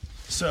that?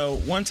 So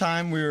one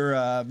time we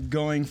were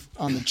going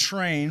on the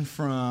train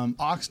from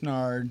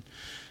Oxnard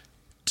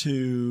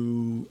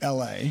to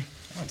L.A.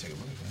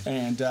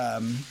 And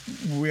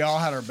we all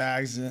had our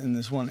bags in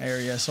this one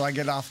area. So I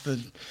get off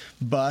the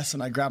bus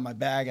and I grab my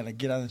bag and I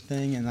get on the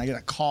thing and I get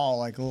a call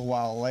like a little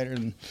while later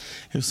and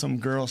it was some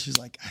girl. She's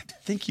like, I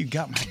think you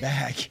got my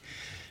bag.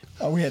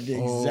 Oh, we had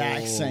the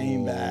exact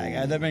same bag.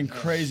 That'd been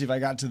crazy if I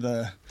got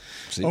to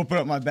open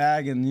up my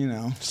bag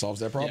and, solves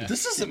that problem. Yeah.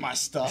 This isn't my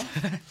stuff.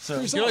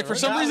 So you're like, for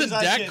some reason,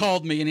 Dak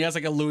called me and he has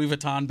like a Louis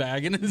Vuitton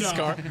bag in his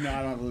car. No,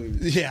 I don't believe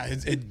it. Yeah,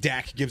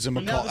 Dak gives him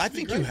a call. I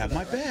think you have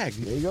my bag.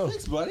 There you go.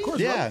 Thanks, buddy.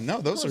 Yeah, no,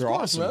 those are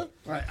awesome. All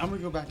right, I'm going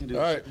to go back and do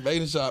All right,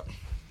 bait shop.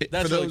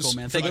 That's really cool,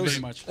 man. Thank you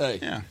very much. Hey,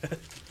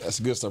 that's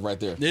good stuff right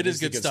there. It is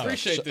good stuff.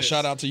 Appreciate this.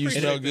 Shout out to you,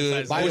 Smell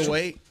Good. By the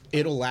way,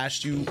 it'll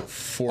last you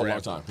forever. A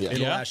long time. Yeah.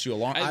 It'll last you a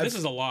long time. This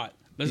is a lot.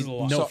 This is a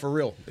lot. No, for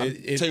real. Tell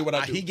you what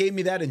I do. He gave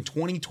me that in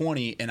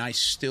 2020, and I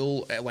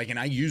still and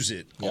I use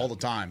it all the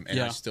time, and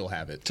I still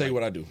have it. Tell you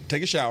what I do.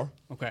 Take a shower.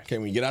 Okay.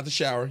 When you get out the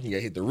shower, you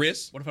gotta hit the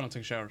wrist. What if I don't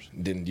take showers?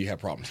 Then you have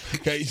problems.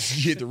 Okay,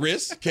 you hit the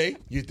wrist. Okay,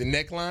 you hit the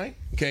neckline.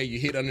 Okay, you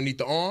hit underneath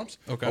the arms.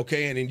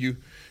 Okay, and then you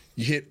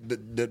hit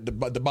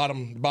the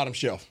bottom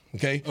shelf.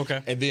 Okay.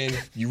 And then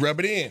you rub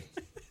it in.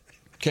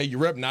 Okay, you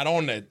rub not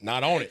on it,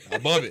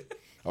 above it.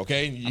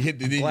 Okay, you hit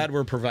the. Glad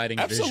we're providing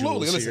absolutely. Visuals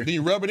Listen, here. then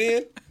you rub it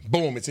in.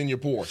 Boom, it's in your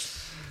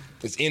pores.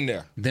 It's in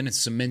there. Then it's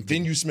cemented.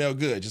 Then you smell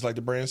good, just like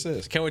the brand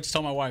says. Can't wait to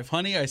tell my wife,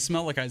 honey, I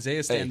smell like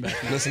Isaiah Stanback.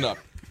 Hey, listen up.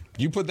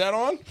 You put that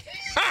on,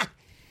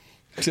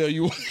 tell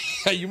you,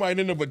 you might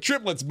end up with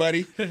triplets,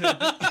 buddy.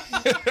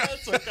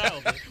 That's what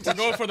Kyle did. We're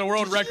going for the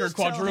world record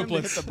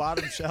quadruplets. Hit the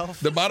bottom shelf.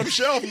 The bottom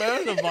shelf,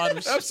 man. The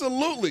bottom shelf.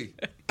 Absolutely.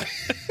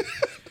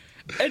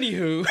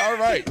 Anywho. All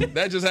right,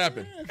 that just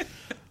happened.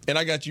 And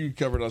I got you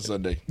covered on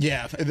Sunday.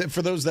 Yeah,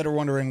 for those that are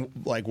wondering,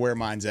 like, where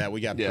mine's at, we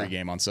got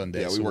pregame on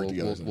Sunday. Yeah, we work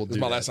together. We'll this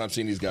is my last time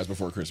seeing these guys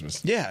before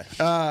Christmas. Yeah.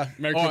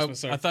 Merry Christmas,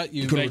 sir. I thought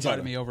you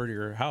invited me over to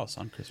your house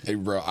on Christmas. Hey,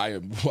 bro,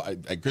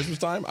 at Christmas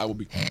time, I will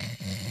be.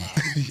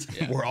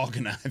 We're all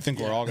gonna. I think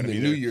we're all gonna be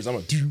New there. Year's. I'm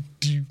a do.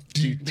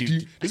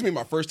 This is gonna be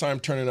my first time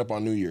turning up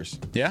on New Year's.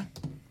 Yeah.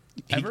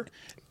 Ever?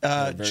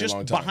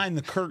 Just behind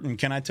the curtain,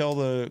 can I tell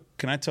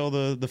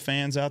the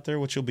fans out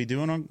there what you'll be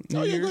doing on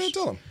New Year's? Go ahead,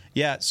 tell them.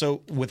 Yeah,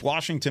 so with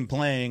Washington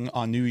playing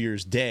on New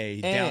Year's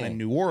Day down in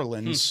New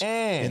Orleans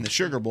in the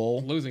Sugar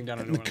Bowl, losing down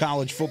in the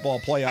college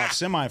football playoff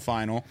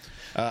semifinal,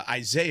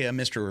 Isaiah,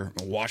 Mr.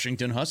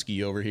 Washington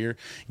Husky over here,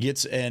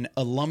 gets an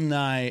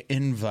alumni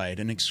invite,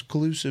 an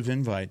exclusive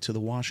invite to the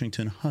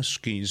Washington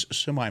Huskies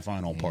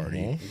semifinal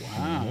party.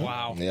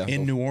 Wow. Yeah.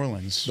 In New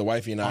Orleans. The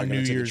wifey and I on are going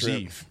New to take Year's a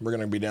trip. Eve. We're going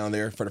to be down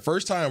there for the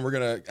first time. We're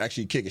going to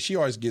actually kick it. She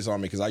always gets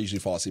on me because I usually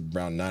fall asleep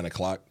around 9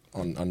 o'clock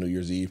on New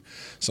Year's Eve.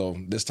 So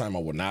this time I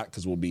will not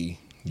because we'll be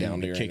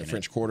down there in the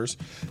French Quarters,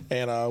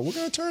 and we're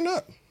going to turn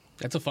up.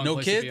 That's a fun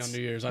place to be on New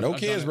Year's. No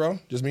kids, bro.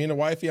 Just me and the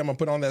wifey. I'm going to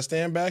put on that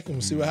stand back and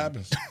we'll see what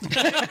happens.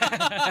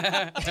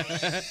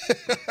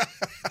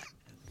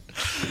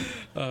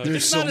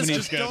 There's so many.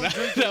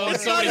 Somebody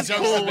jokes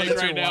to make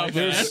right now.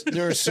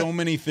 There are so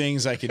many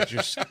things I could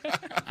just.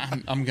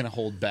 I'm gonna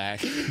hold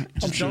back.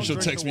 I'm sure she'll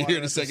text me here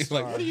in a second.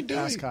 Like, what are you doing,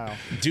 Ask Kyle.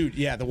 Dude?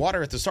 Yeah, the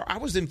water at the Star. I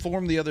was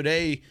informed the other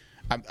day.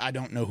 I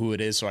don't know who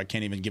it is, so I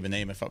can't even give a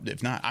name.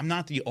 If not, I'm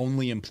not the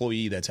only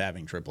employee that's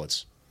having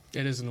triplets.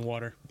 It is in the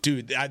water.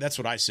 Dude, that's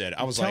what I said.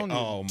 I was like,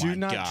 oh my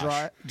gosh. Do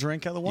not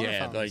drink out of the water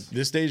Yeah, fountains. like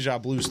this Deja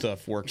Blue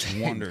stuff works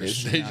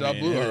wonders. It's Deja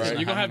Blue, all right.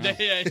 You're going to have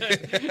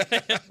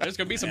there's going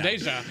to be some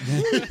Deja.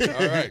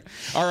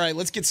 All right,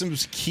 let's get some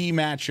key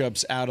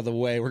matchups out of the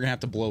way. We're going to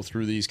have to blow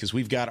through these because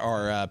we've got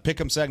our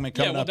Pick'em segment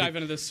coming we'll up. dive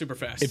into this super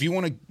fast. If you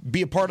want to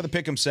be a part of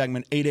the Pick'em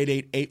segment,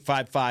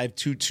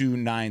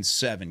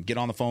 888-855-2297. Get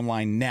on the phone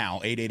line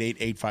now,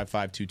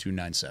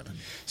 888-855-2297.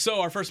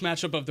 So our first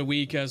matchup of the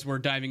week as we're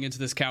diving into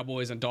this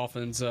Cowboys and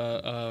Dolphins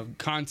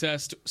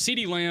contest,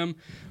 CeeDee Lamb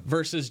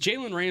versus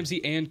Jalen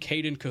Ramsey and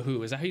Caden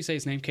Kahoo. Is that how you say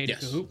his name,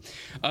 Caden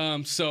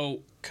Kahoo?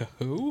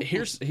 Kahoo?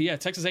 Here's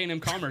Texas A&M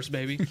Commerce,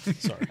 baby.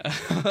 Sorry.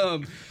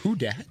 Who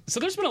dat? So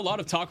there's been a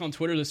lot of talk on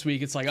Twitter this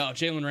week. It's like, oh,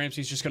 Jalen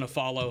Ramsey's just going to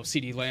follow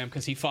CeeDee Lamb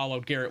because he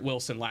followed Garrett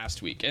Wilson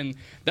last week. And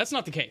that's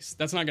not the case.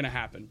 That's not going to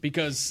happen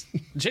because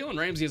Jalen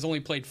Ramsey has only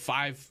played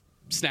 5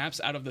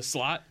 snaps out of the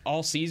slot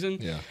all season.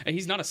 Yeah. And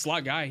he's not a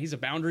slot guy. He's a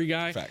boundary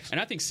guy. Facts.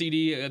 And I think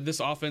CeeDee, this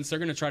offense, they're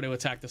going to try to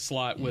attack the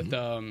slot with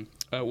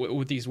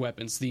these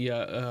weapons.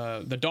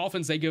 The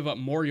Dolphins, they give up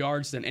more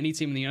yards than any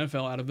team in the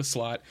NFL out of the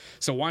slot.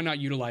 So why not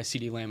utilize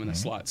CeeDee Lamb in the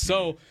slot?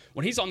 So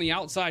when he's on the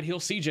outside, he'll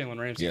see Jalen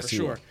Ramsey for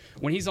sure.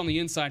 When he's on the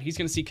inside, he's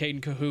going to see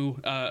Caden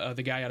Kahoo,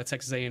 the guy out of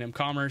Texas A&M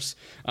Commerce.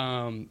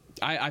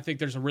 I think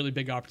there's a really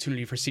big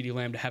opportunity for CeeDee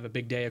Lamb to have a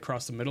big day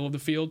across the middle of the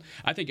field.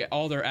 I think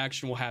all their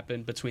action will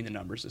happen between the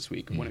numbers this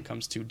week when it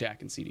comes to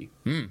Dak and CeeDee.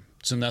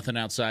 So nothing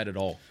outside at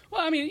all.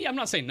 Well, I mean, I'm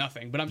not saying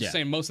nothing, but I'm just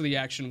saying most of the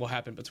action will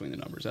happen between the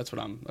numbers. That's what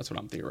I'm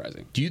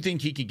theorizing. Do you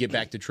think he could get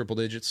back to triple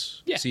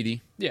digits, Yeah.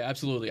 CD? Yeah,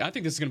 absolutely. I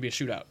think this is going to be a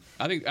shootout.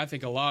 I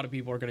think a lot of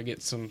people are going to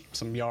get some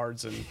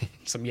yards and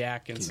some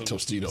yak and some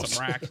Tostitos.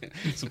 some rack,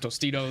 some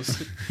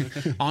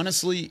Tostitos.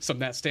 Honestly, some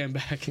that stand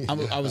back.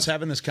 I was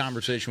having this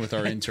conversation with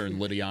our intern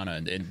Lydiana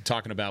and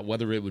talking about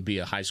whether it would be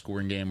a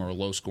high-scoring game or a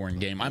low-scoring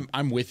game.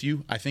 I'm with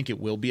you. I think it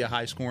will be a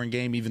high-scoring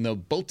game, even though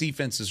both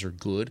defenses are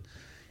good.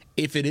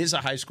 If it is a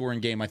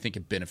high-scoring game, I think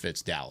it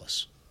benefits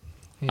Dallas.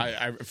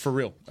 For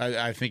real.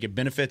 I think it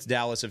benefits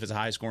Dallas if it's a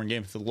high-scoring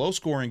game. If it's a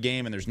low-scoring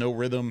game and there's no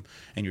rhythm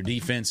and your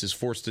defense is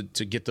forced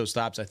to get those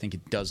stops, I think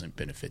it doesn't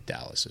benefit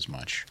Dallas as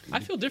much.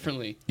 I feel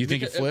differently. You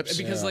think it flips?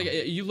 Because like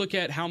you look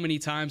at how many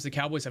times the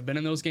Cowboys have been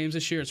in those games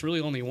this year, it's really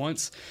only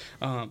once.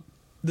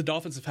 The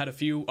Dolphins have had a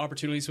few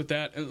opportunities with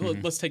that.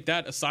 Let's take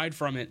that aside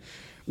from it.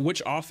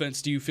 Which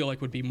offense do you feel like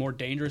would be more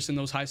dangerous in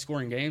those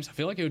high-scoring games? I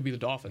feel like it would be the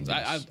Dolphins.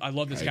 Yes. I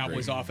love this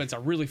Cowboys offense. I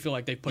really feel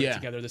like they've put it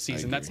together this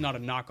season. That's not a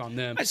knock on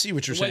them. I see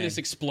what you're the way saying. This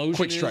explosion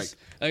Quick strike. is,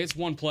 it's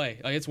one play.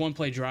 It's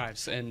one-play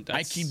drives. And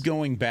I keep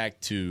going back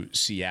to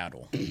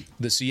Seattle.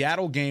 The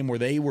Seattle game where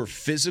they were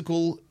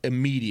physical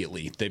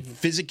immediately. The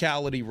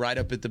physicality right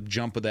up at the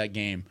jump of that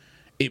game,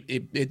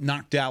 it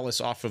knocked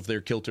Dallas off of their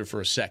kilter for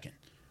a second.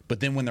 But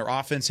then when their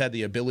offense had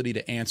the ability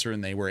to answer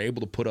and they were able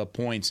to put up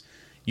points,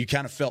 you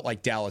kind of felt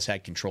like Dallas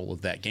had control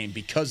of that game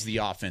because the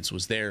offense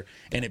was there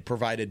and it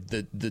provided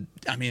the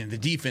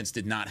defense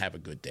did not have a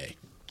good day.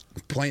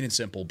 Plain and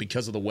simple,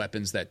 because of the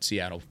weapons that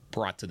Seattle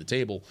brought to the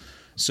table.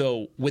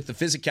 So with the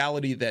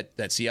physicality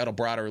that Seattle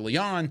brought early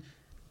on,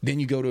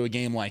 then you go to a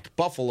game like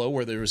Buffalo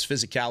where there was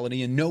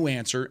physicality and no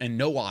answer and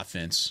no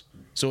offense.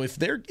 So if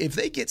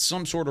they get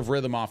some sort of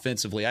rhythm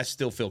offensively, I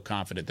still feel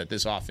confident that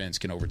this offense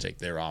can overtake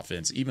their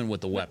offense, even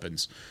with the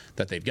weapons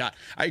that they've got.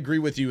 I agree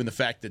with you in the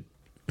fact that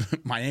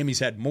Miami's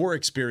had more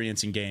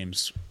experience in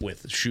games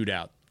with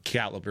shootout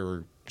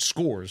caliber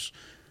scores.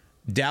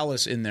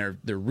 Dallas, in their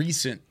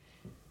recent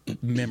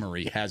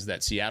memory has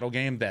that Seattle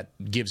game, that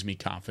gives me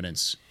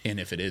confidence in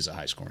if it is a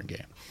high-scoring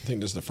game. I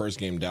think this is the first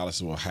game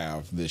Dallas will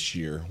have this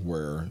year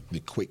where the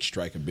quick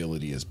strike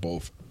ability is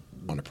both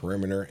on the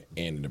perimeter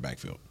and in the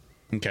backfield.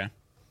 Okay.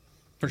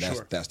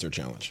 Sure. That's their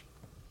challenge.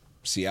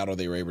 Seattle,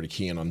 they were able to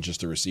key in on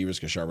just the receivers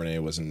because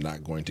Charbonnet was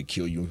not going to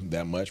kill you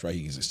that much, right?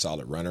 He's a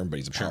solid runner, but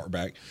he's a power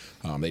back.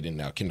 They didn't.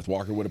 Now, Kenneth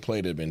Walker would have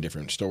played. It would have been a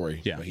different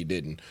story, but he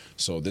didn't.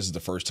 So this is the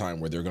first time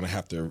where they're going to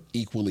have to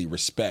equally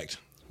respect.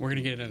 We're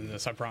going to get into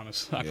this, I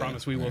promise. I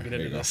promise we will get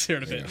into this here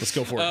in a bit. Let's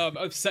go for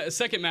it.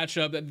 Second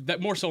matchup,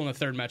 that more so in the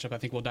third matchup, I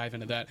think we'll dive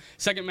into that.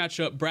 Second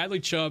matchup, Bradley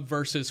Chubb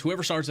versus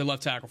whoever starts at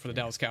left tackle for the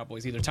Dallas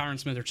Cowboys, either Tyron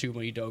Smith or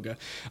Chuma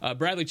Edoga.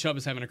 Bradley Chubb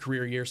is having a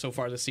career year so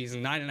far this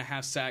season,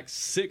 9.5 sacks,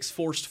 6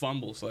 forced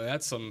fumbles. So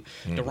that's some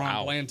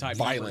DeRon Bland type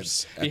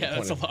violence. Yeah,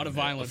 that's a lot of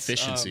violence.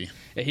 Efficiency.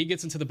 He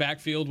gets into the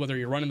backfield, whether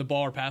you're running the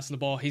ball or passing the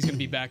ball, he's going to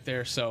be back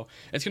there. So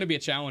it's going to be a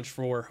challenge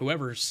for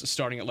whoever's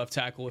starting at left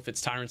tackle, if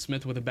it's Tyron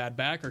Smith with a bad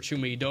back or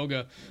Chuma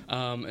Edoga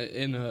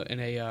in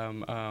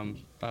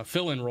a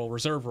fill-in role,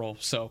 reserve role.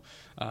 So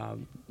a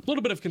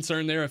little bit of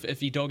concern there if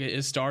Edoga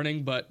is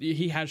starting, but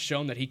he has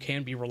shown that he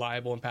can be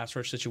reliable in pass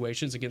rush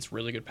situations against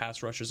really good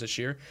pass rushers this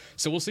year.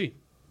 So we'll see.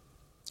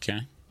 Okay.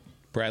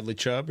 Bradley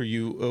Chubb, are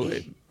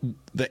you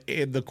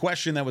the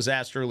question that was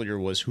asked earlier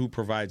was who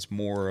provides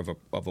more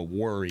of a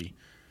worry?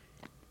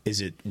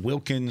 Is it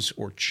Wilkins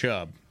or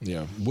Chubb?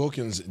 Yeah,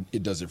 Wilkins,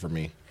 it does it for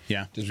me.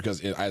 Yeah. Just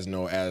because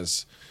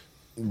as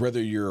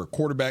whether you're a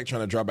quarterback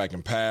trying to drop back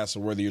and pass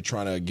or whether you're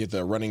trying to get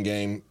the running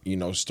game,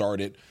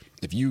 started,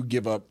 if you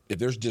give up, if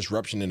there's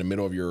disruption in the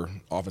middle of your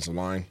offensive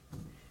line,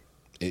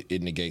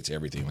 it negates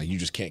everything. Like, you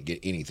just can't get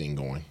anything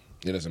going.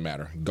 It doesn't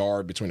matter.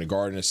 Between the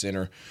guard and the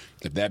center,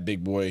 if that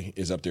big boy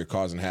is up there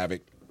causing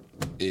havoc,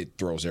 it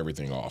throws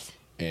everything off.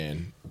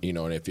 And,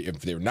 and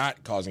if they're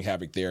not causing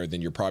havoc there,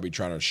 then you're probably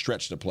trying to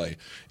stretch the play.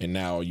 And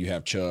now you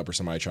have Chubb or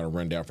somebody trying to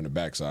run down from the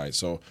backside.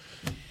 So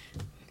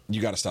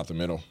you got to stop the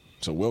middle.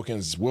 So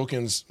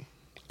Wilkins,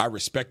 I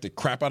respect the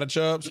crap out of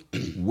Chubbs.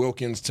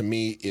 Wilkins, to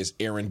me, is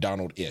Aaron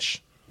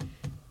Donald-ish.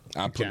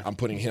 I'm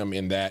putting him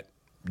in that.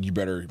 You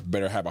better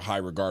have a high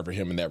regard for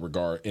him in that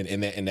regard,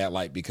 in that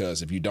light,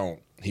 because if you don't,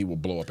 he will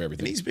blow up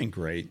everything. And he's been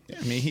great.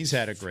 I mean, he's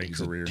had a great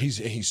career.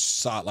 He's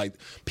solid. Like,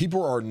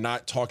 people are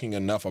not talking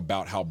enough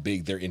about how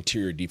big their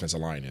interior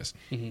defensive line is.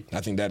 Mm-hmm.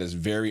 I think that is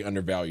very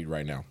undervalued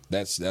right now.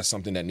 That's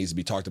something that needs to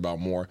be talked about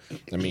more.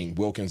 I mean,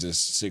 Wilkins is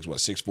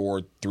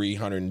 6'4",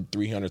 300,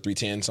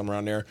 310, somewhere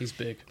around there. He's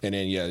big. And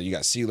then you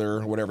got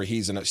Sealer, whatever.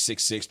 He's in a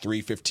 6'6",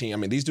 315. I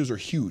mean, these dudes are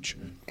huge.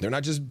 They're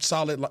not just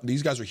solid.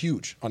 These guys are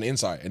huge on the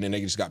inside, and then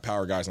they just got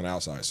power guys on the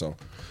outside. So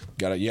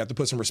you have to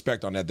put some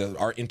respect on that.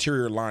 Our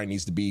interior line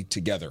needs to be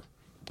together.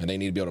 And they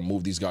need to be able to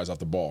move these guys off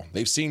the ball.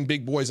 They've seen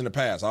big boys in the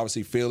past,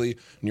 obviously Philly,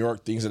 New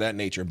York, things of that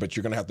nature. But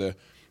you're gonna have to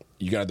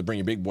bring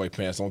your big boy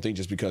pants. Don't think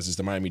just because it's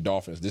the Miami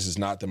Dolphins. This is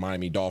not the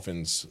Miami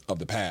Dolphins of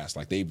the past.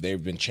 Like, they've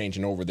been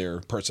changing over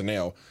their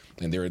personnel,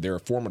 and they're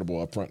formidable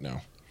up front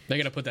now. They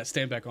got to put that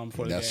stand back on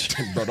before the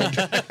game. Bro,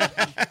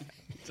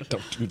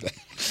 don't do that.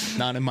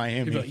 Not in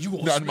Miami. Like,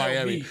 not in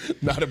Miami.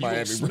 Not in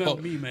Miami, bro. Smell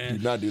me, man.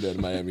 Do not do that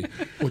in Miami.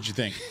 What'd you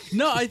think?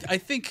 No, I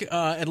think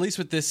at least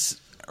with this.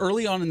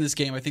 Early on in this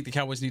game, I think the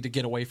Cowboys need to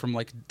get away from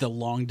like the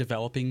long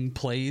developing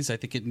plays. I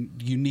think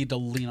you need to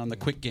lean on the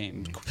quick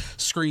game,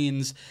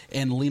 screens,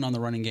 and lean on the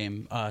running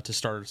game to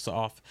start us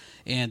off.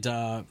 And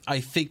I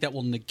think that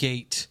will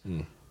negate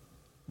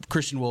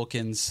Christian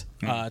Wilkins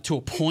to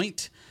a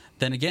point.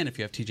 Then again, if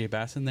you have TJ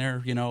Bass in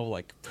there,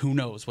 like, who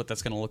knows what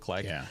that's going to look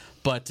like. Yeah.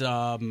 But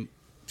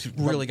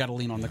really got to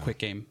lean on the quick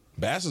game.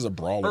 Bass is a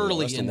brawler.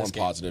 Early That's the in one this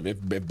game. positive.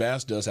 If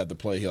Bass does have to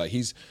play,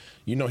 he's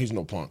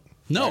no punk.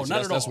 No, right? So not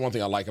at all. That's one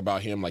thing I like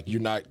about him. Like,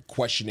 you're not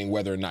questioning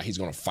whether or not he's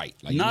going to fight.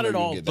 Like, not at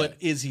all. But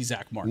is he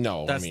Zach Martin?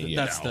 No, that's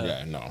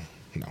no.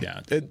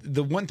 Yeah,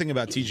 the one thing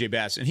about TJ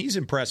Bass, and he's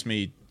impressed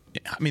me.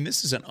 I mean,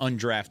 this is an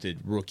undrafted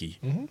rookie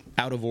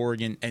out of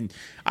Oregon, and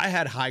I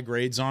had high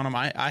grades on him.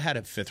 I had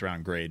a 5th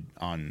round grade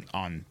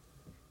on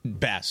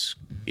Bass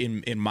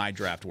in my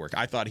draft work.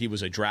 I thought he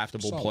was a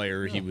draftable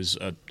player. Yeah. He was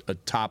a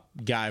top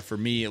guy for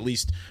me, at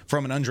least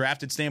from an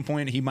undrafted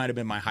standpoint. He might have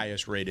been my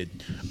highest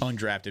rated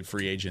undrafted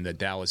free agent that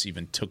Dallas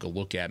even took a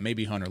look at.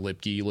 Maybe Hunter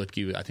Lipke.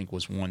 Lipke, I think,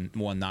 was one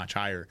notch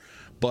higher.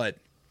 But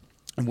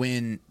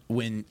when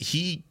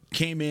he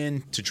came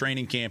in to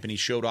training camp and he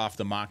showed off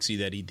the moxie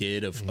that he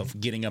did of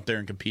getting up there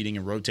and competing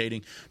and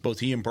rotating, both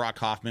he and Brock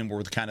Hoffman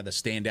were kind of the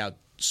standout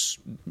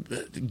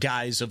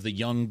guys of the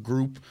young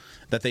group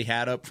that they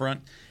had up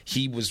front.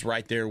 He was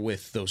right there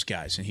with those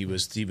guys, and he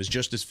was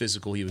just as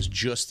physical. He was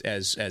just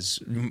as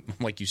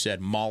like you said,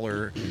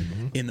 mauler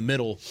in the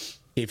middle.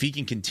 If he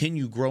can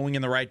continue growing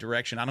in the right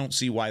direction, I don't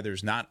see why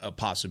there's not a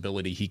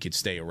possibility he could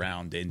stay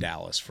around in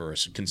Dallas for a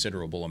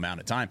considerable amount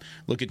of time.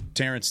 Look at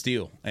Terrence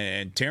Steele.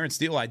 And Terrence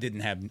Steele I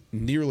didn't have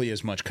nearly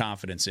as much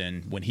confidence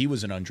in when he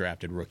was an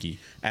undrafted rookie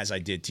as I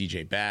did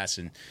TJ Bass.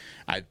 And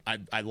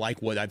I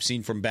like what I've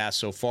seen from Bass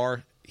so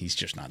far. he's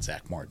just not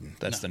Zach Martin.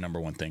 That's the number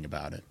one thing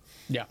about it.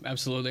 Yeah,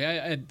 absolutely.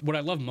 What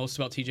I love most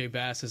about TJ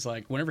Bass is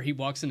like whenever he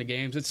walks into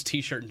games, it's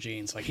t-shirt and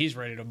jeans. Like he's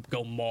ready to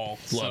go maul.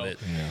 Love it.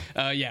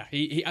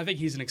 I think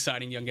he's an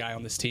exciting young guy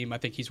on this team. I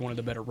think he's one of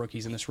the better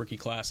rookies in this rookie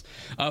class.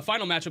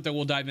 Final matchup that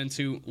we'll dive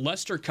into: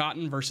 Lester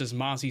Cotton versus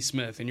Mozzie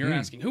Smith. And you're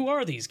asking, who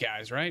are these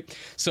guys, right?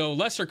 So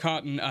Lester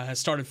Cotton has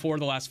started 4 of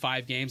the last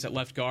 5 games at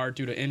left guard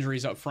due to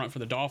injuries up front for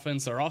the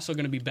Dolphins. They're also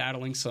going to be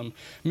battling some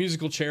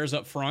musical chairs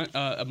up front.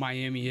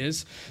 Miami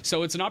is.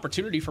 So it's an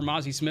opportunity for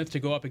Mozzie Smith to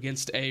go up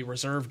against a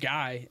reserve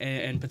guy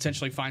and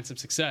potentially find some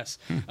success.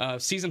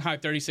 Season high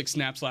 36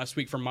 snaps last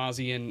week for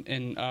Mozzie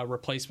in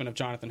replacement of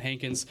Jonathan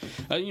Hankins.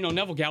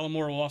 Neville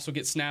Gallimore will also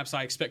get snaps.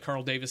 I expect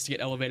Carl Davis to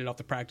get elevated off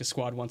the practice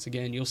squad once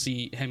again. You'll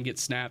see him get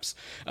snaps.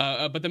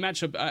 But the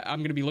matchup I'm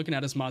going to be looking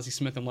at is Mozzie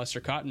Smith and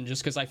Lester Cotton,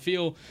 just because I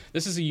feel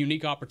this is a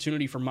unique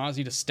opportunity for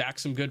Mozzie to stack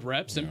some good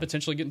reps and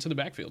potentially get into the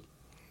backfield.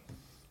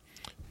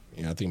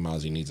 Yeah, I think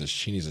Mozzie needs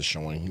a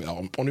showing.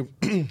 I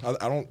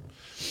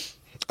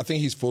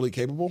think he's fully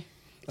capable.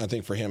 I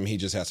think for him, he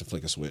just has to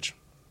flick a switch.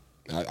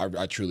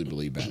 I truly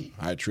believe that.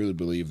 I truly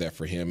believe that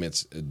for him,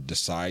 it's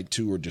decide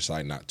to or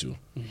decide not to.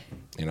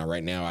 And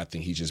right now, I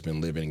think he's just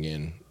been living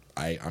in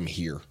I'm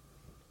here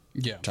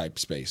type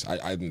space.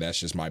 I think that's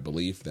just my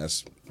belief.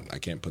 I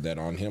can't put that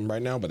on him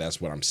right now, but that's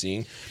what I'm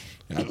seeing.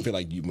 And I feel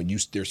like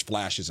there's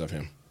flashes of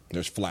him.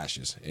 There's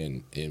flashes,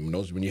 and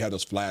when you have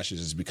those flashes,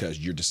 it's because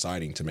you're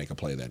deciding to make a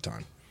play that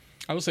time.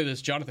 I will say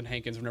this, Jonathan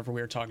Hankins, whenever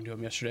we were talking to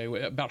him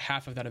yesterday, about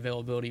half of that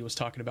availability was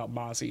talking about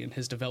Mozzie and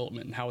his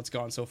development and how it's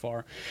gone so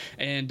far.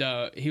 And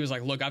he was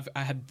like, look, I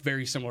had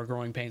very similar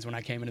growing pains when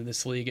I came into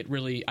this league. I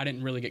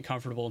didn't really get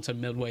comfortable until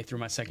midway through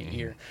my second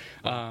year.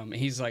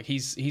 He's like,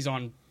 he's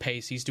on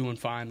pace. He's doing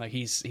fine. Like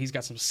he's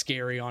got some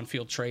scary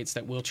on-field traits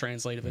that will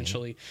translate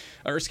eventually,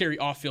 or scary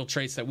off-field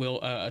traits that will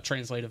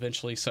translate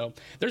eventually. So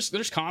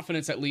there's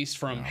confidence, at least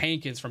from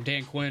Hankins, from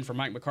Dan Quinn, from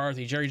Mike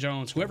McCarthy, Jerry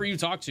Jones, whoever you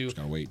talk to.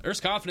 There's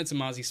confidence in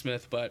Mozzie Smith.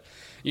 But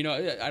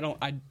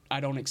I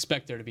don't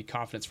expect there to be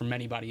confidence from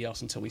anybody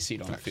else until we see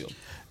it on the field.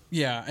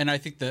 Yeah, and I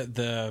think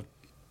the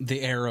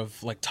air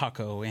of like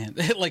Taco and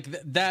like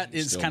that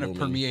is kind of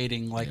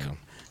permeating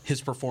his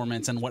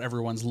performance and what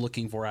everyone's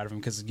looking for out of him,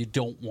 because you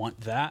don't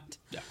want that.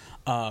 Yeah.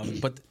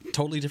 But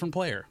totally different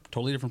player,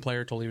 totally different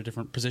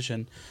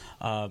position.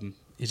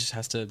 It just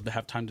has to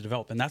have time to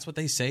develop, and that's what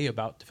they say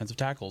about defensive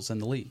tackles in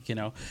the league.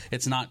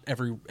 It's not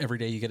every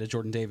day you get a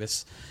Jordan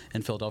Davis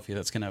in Philadelphia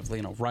that's going to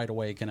right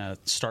away going to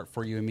start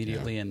for you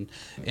immediately and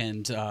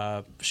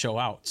show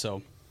out.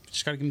 So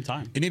just got to give him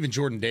time. And even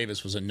Jordan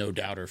Davis was a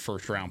no-doubter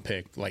first-round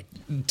pick, like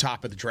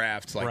top of the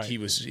draft. Like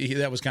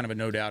that was kind of a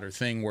no-doubter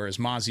thing, whereas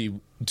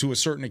Mozzie, to a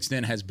certain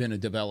extent, has been a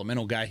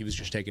developmental guy. He was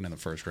just taken in the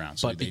first round.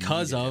 So but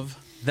because of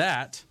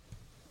that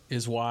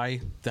is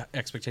why the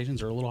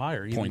expectations are a little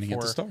higher. Pointing at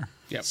the star.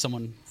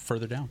 Someone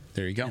further down.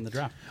 There you go. In the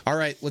draft. All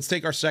right, let's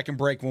take our second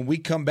break. When we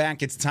come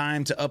back, it's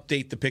time to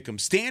update the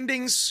Pick'em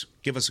standings.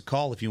 Give us a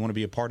call if you want to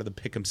be a part of the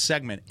Pick'em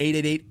segment.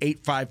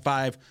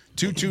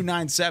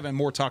 888-855-2297.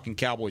 More Talking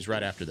Cowboys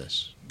right after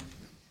this.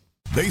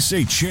 They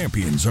say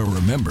champions are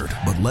remembered,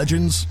 but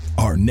legends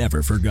are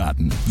never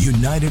forgotten.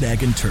 United Ag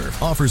 &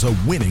 Turf offers a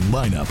winning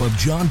lineup of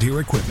John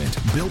Deere equipment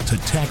built to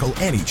tackle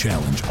any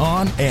challenge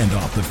on and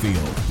off the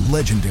field.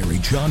 Legendary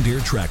John Deere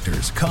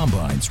tractors,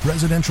 combines,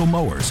 residential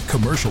mowers,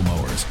 commercial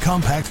mowers,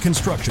 compact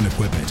construction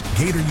equipment,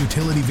 Gator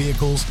utility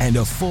vehicles, and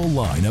a full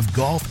line of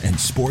golf and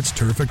sports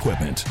turf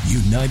equipment.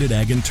 United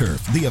Ag &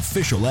 Turf, the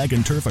official Ag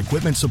 & Turf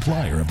equipment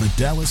supplier of the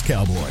Dallas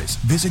Cowboys.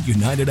 Visit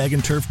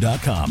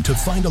UnitedAgAndTurf.com to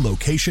find a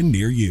location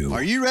near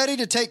you. Are you ready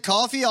to take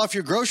coffee off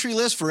your grocery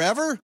list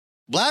forever?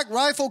 Black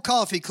Rifle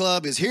Coffee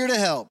Club is here to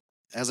help.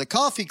 As a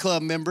coffee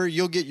club member,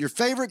 you'll get your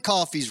favorite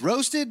coffees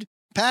roasted,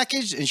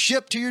 packaged, and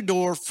shipped to your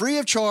door free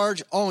of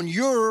charge on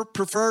your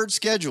preferred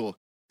schedule.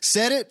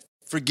 Set it,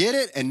 forget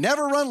it, and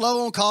never run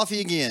low on coffee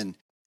again.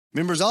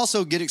 Members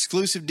also get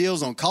exclusive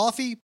deals on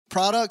coffee,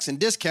 products, and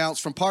discounts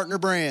from partner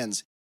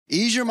brands.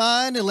 Ease your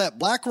mind and let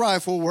Black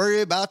Rifle worry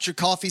about your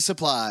coffee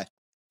supply.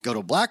 Go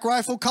to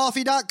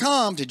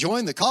blackriflecoffee.com to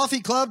join the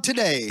coffee club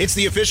today. It's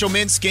the official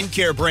men's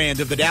skincare brand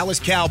of the Dallas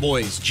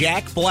Cowboys,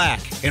 Jack Black.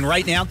 And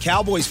right now,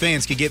 Cowboys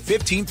fans can get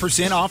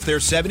 15% off their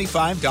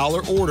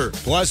 $75 order.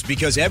 Plus,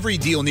 because every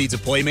deal needs a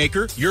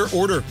playmaker, your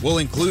order will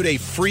include a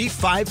free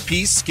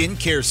 5-piece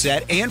skincare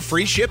set and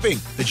free shipping.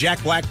 The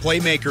Jack Black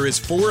Playmaker is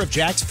 4 of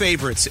Jack's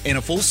favorites and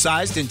a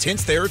full-sized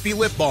intense therapy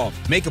lip balm.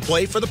 Make a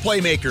play for the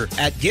playmaker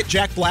at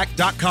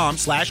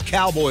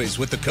getjackblack.com/Cowboys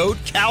with the code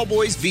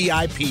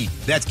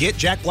CowboysVIP. That's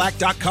getjackblack.com/Cowboys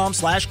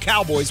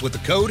with the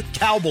code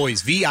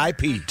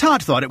CowboysVIP.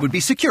 Todd thought it would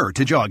be secure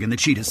to jog in the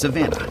cheetah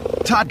savanna.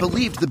 Todd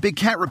believed the big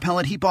cat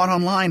repellent he bought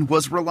online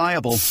was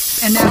reliable.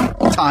 And now,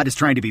 Todd is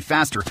trying to be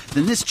faster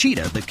than this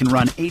cheetah that can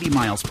run 80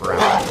 miles per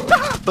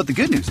hour. But the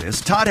good news is,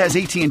 Todd has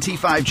AT&T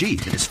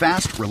 5G that is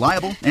fast,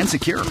 reliable, and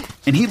secure.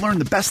 And he learned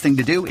the best thing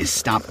to do is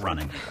stop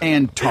running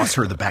and toss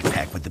her the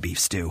backpack with the beef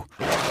stew.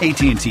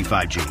 AT&T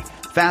 5G.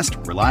 Fast,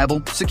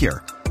 reliable,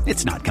 secure.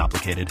 It's not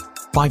complicated.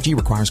 5G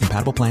requires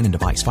compatible plan and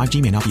device.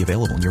 5G may not be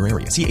available in your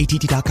area. See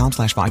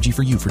att.com/5G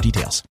for you for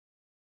details.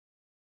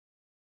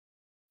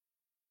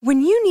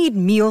 When you need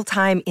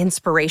mealtime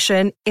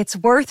inspiration, it's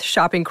worth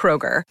shopping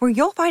Kroger, where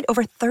you'll find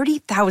over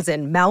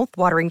 30,000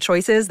 mouth-watering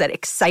choices that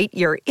excite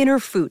your inner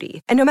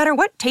foodie. And no matter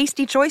what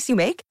tasty choice you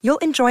make, you'll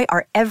enjoy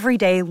our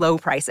everyday low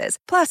prices,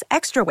 plus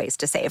extra ways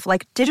to save,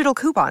 like digital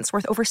coupons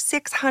worth over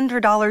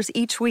 $600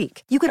 each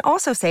week. You can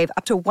also save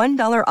up to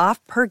 $1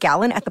 off per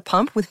gallon at the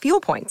pump with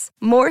fuel points.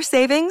 More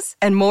savings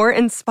and more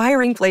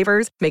inspiring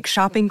flavors make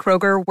shopping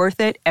Kroger worth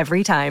it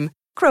every time.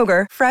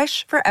 Kroger,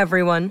 fresh for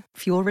everyone.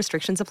 Fuel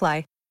restrictions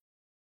apply.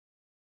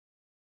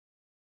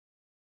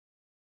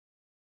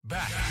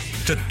 Back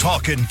to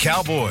Talkin'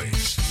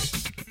 Cowboys.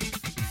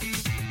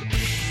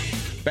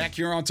 Back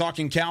here on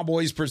Talking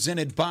Cowboys,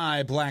 presented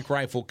by Black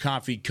Rifle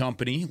Coffee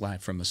Company,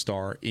 live from the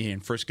Star in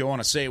Frisco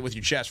on a Say It With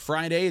Your Chest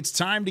Friday. It's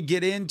time to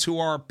get into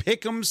our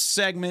Pick'em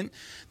segment.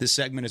 This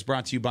segment is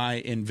brought to you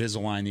by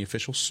Invisalign, the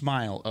official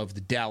smile of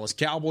the Dallas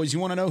Cowboys. You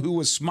want to know who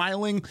was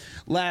smiling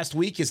last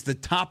week? It's the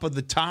top of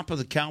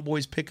the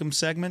Cowboys Pick'em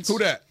segments. Who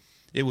that?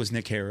 It was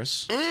Nick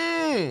Harris.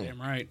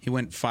 Damn right. He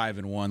went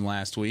 5-1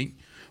 last week,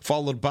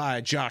 followed by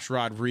Josh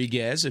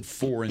Rodriguez at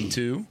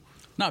 4-2.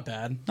 Not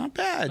bad. Not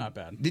bad. Not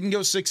bad. Didn't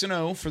go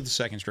 6-0 for the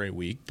second straight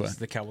week, but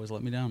the Cowboys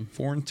let me down.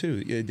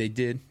 4-2. Yeah, they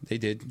did. They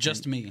did.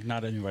 Just me,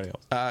 not anybody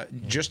else.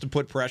 Just to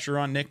put pressure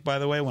on Nick, by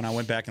the way, when I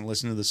went back and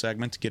listened to the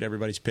segment to get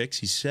everybody's picks,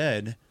 he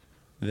said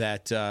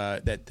that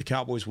that the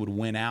Cowboys would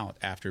win out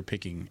after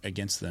picking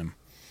against them.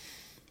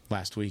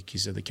 Last week, he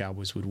said the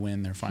Cowboys would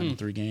win their final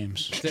 3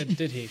 games.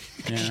 Did he?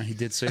 Yeah, he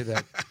did say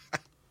that.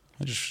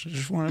 I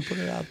just want to put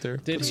it out there.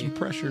 Put some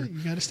pressure. You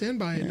got to stand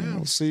by it now.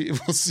 We'll see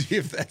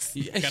if that's.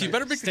 You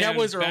better pick the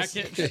Cowboys or else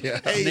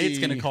Nate's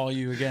going to call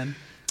you again.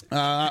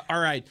 All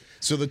right.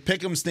 So the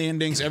pick'em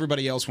standings.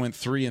 Everybody else went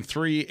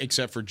 3-3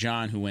 except for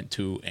John, who went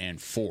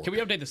 2-4. Can we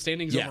update the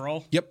standings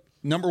overall? Yep.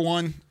 Number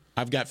 1,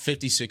 I've got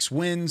 56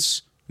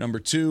 wins. Number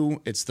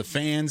 2, it's the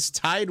fans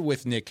tied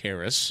with Nick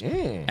Harris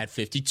at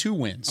 52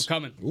 wins. I'm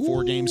coming.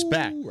 4 games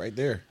back. Right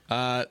there.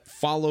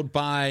 Followed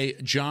by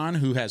John,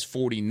 who has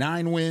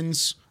 49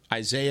 wins.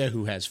 Isaiah,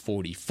 who has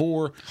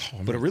 44,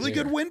 but a really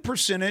good win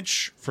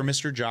percentage for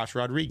Mr. Josh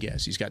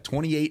Rodriguez. He's got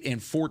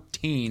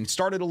 28-14.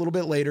 Started a little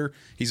bit later.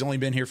 He's only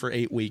been here for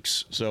 8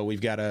 weeks, so we've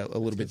got a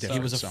little bit different.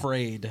 He was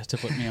afraid to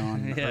put me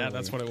on. Yeah,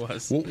 that's what it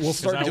was. We'll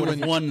start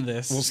doing won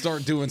this. We'll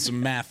start doing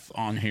some math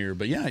on here,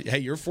 but yeah, hey,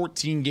 you're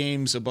 14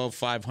 games above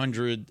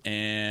 500,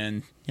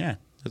 and yeah,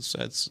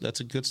 that's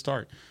a good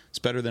start. It's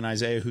better than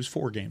Isaiah, who's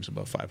 4 games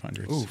above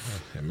 500.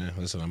 Oof. Hey, man,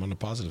 listen, I'm on the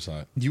positive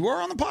side. You are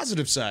on the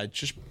positive side,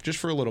 just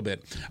for a little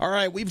bit. All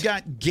right, we've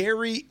got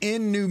Gary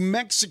in New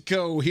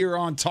Mexico here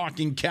on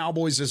Talking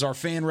Cowboys as our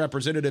fan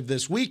representative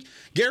this week.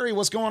 Gary,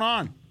 what's going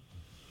on?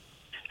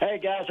 Hey,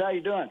 guys, how you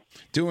doing?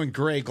 Doing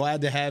great.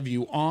 Glad to have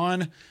you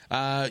on.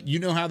 You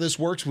know how this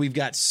works. We've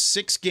got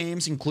 6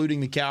 games, including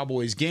the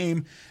Cowboys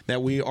game,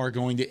 that we are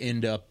going to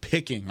end up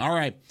picking. All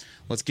right.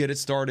 Let's get it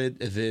started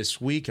this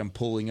week. I'm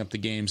pulling up the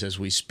games as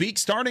we speak,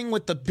 starting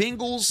with the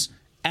Bengals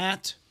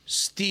at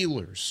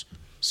Steelers,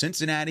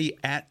 Cincinnati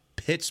at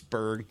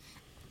Pittsburgh.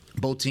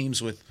 Both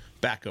teams with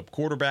backup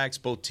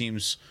quarterbacks, both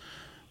teams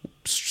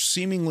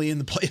seemingly in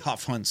the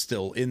playoff hunt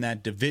still in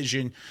that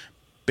division.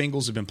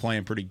 Bengals have been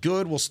playing pretty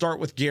good. We'll start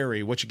with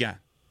Gary. What you got?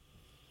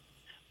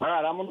 All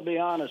right, I'm going to be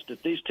honest.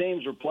 If these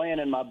teams were playing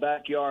in my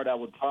backyard, I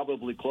would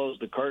probably close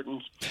the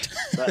curtains.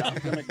 But I'm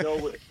going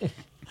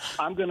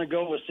to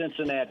go with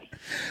Cincinnati.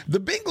 The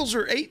Bengals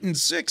are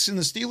 8-6, and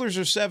the Steelers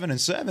are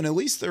 7-7. At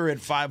least they're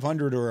at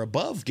 500 or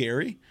above,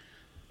 Gary.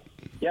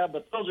 Yeah,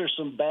 but those are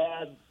some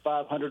bad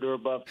 500 or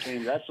above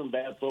teams. That's some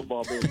bad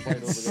football being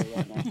played over there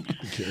right now.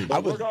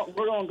 But we're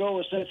going to go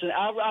with Cincinnati.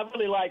 I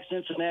really like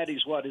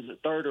Cincinnati's,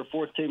 third or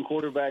fourth team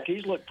quarterback.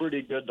 He's looked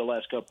pretty good the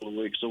last couple of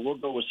weeks, so we'll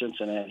go with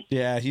Cincinnati.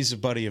 Yeah, he's a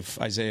buddy of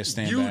Isaiah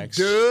Standback's.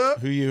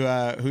 You,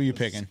 Dub. Who you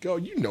picking? Go.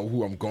 You know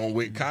who I'm going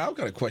with, Kyle. What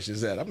kind of question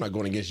is that? I'm not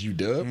going against you,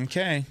 Dub.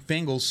 Okay,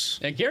 Bengals.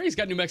 And Gary's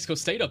got New Mexico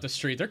State up the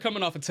street. They're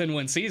coming off a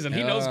 10-win season.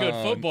 He knows good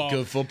football.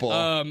 Good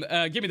football.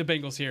 Give me the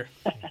Bengals here.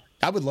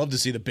 I would love to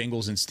see the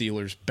Bengals and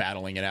Steelers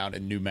battling it out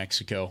in New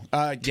Mexico.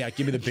 Yeah,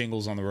 give me the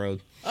Bengals on the road.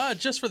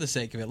 Just for the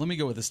sake of it, let me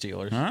go with the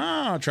Steelers.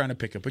 Trying to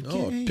pick up a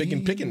game.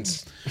 Picking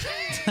Pickens.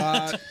 He's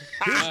not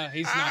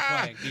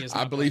playing.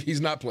 I believe he's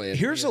not playing.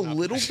 Here's a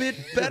little bit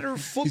better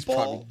football. He's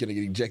probably going to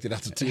get ejected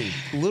out the team.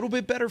 A little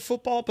bit better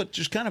football, but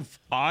just kind of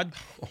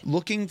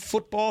odd-looking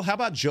football. How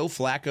about Joe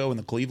Flacco and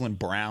the Cleveland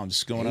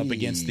Browns going up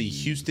against the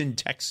Houston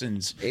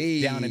Texans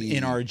down in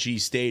NRG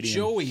Stadium?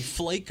 Joey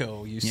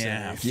Flacco, you say.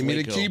 Yeah, Give me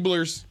the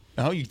Keeblers.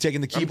 Oh, you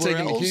taking the Keebler? I'm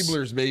taking the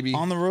Keeblers, baby.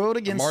 On the road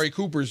against Amari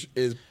Cooper's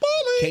is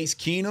balling. Case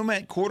Keenum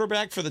at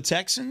quarterback for the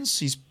Texans.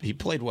 He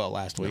played well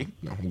last week.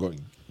 No, I'm going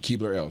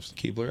Keebler Elves.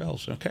 Keebler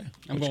Elves, okay.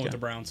 I'm going with the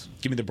Browns.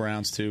 Give me the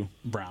Browns, too.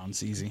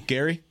 Browns, easy.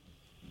 Gary?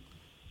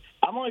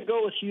 I'm going to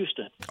go with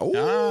Houston.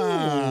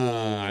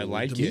 I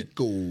like it.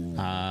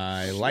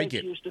 I like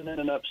it. Houston in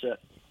an upset.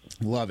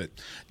 Love it.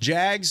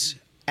 Jags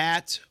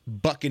at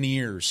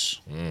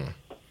Buccaneers.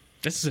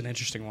 This is an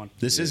interesting one.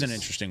 This is an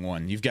interesting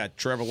one. You've got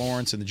Trevor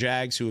Lawrence and the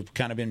Jags, who have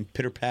kind of been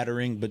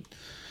pitter-pattering, but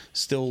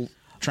still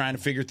trying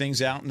to figure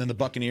things out. And then the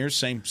Buccaneers,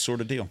 same sort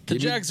of deal. The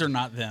Jags are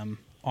not them,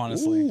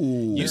 honestly.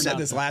 Ooh, you said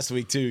this last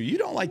week, too. You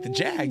don't like the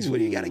Jags. What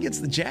do you got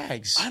against the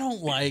Jags? I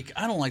don't like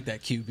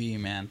that QB,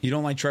 man. You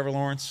don't like Trevor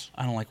Lawrence?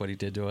 I don't like what he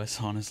did to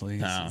us, honestly.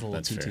 It's a little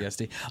that's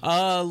PTSD.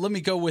 Let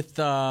me go with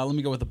the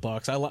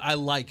Bucs. I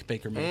like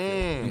Baker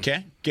Mayfield.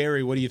 Okay.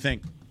 Gary, what do you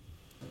think?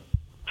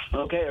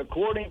 Okay,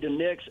 according to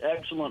Nick's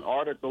excellent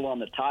article on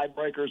the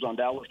tiebreakers on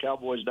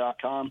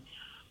DallasCowboys.com,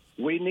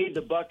 we need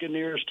the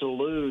Buccaneers to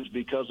lose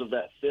because of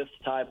that fifth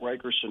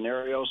tiebreaker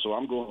scenario, so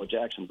I'm going with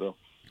Jacksonville.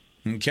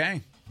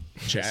 Okay.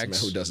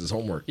 Jags. Who does his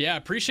homework? Yeah,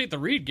 appreciate the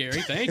read,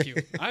 Gary. Thank you.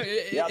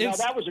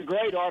 That was a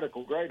great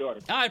article. Great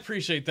article. I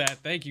appreciate that.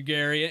 Thank you,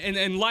 Gary. And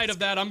in light of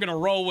that, I'm going to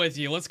roll with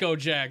you. Let's go,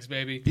 Jags,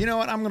 baby. You know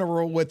what? I'm going to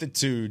roll with it,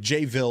 too.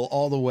 Jayville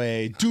all the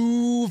way.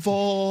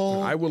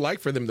 Duval. I would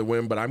like for them to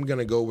win, but I'm going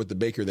to go with the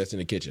baker that's in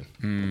the kitchen.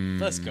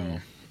 Let's go.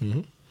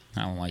 Mm-hmm.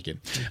 I don't like it.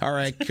 All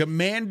right,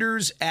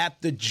 Commanders at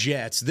the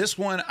Jets. This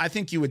one, I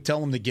think you would tell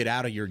them to get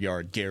out of your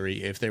yard,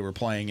 Gary, if they were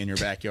playing in your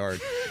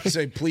backyard.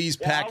 Say, please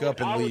pack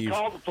up and leave.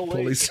 I would call the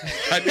police.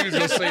 I knew he was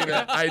going to say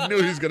that. I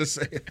knew he was going to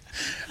say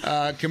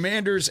it.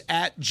 Commanders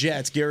at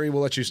Jets. Gary,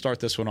 we'll let you start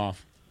this one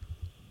off.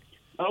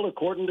 Well,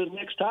 according to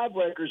Nick's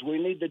tiebreakers,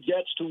 we need the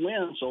Jets to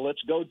win, so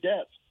let's go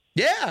Jets.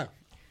 Yeah.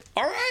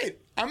 All right.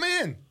 I'm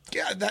in.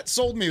 Yeah, that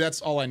sold me.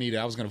 That's all I needed.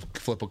 I was going to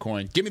flip a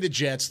coin. Give me the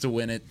Jets to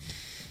win it.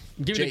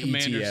 Give me the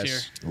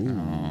Commanders here.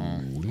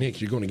 Ooh, Nick,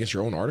 you're going against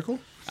your own article?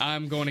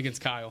 I'm going against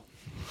Kyle.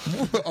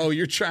 Oh,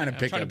 you're trying to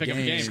pick up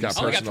games. I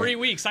only got 3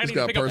 weeks. I need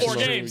to pick up 4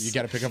 games. You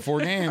got to pick up 4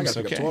 games. I got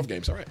to pick up 12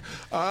 games. All right.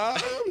 I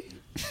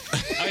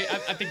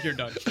think you're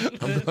done.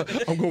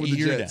 I'm going with the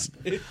Jets.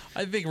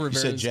 I think Rivera's...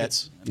 You said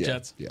Jets?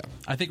 Jets. Yeah.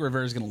 I think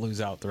Rivera's going to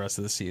lose out the rest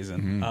of the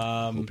season.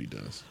 Hope he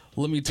does.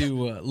 Let me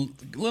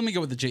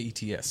go with the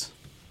Jets.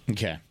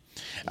 Okay.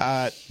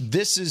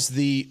 This is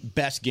the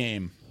best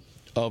game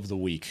of the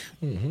week.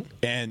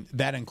 And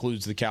that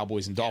includes the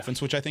Cowboys and Dolphins,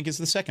 which I think is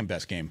the second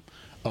best game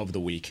of the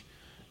week.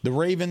 The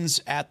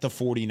Ravens at the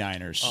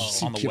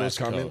 49ers on the West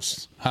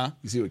Coast. Huh?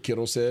 You see what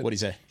Kittle said? What'd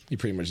he say? He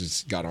pretty much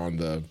just got on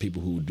the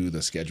people who do the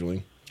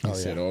scheduling. He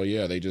said,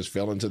 they just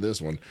fell into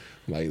this one.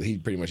 Like, he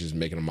pretty much is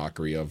making a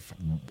mockery of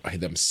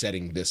them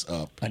setting this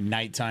up. A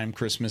nighttime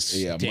Christmas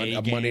day game.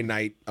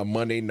 A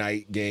Monday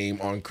night game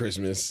on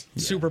Christmas.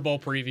 Super Bowl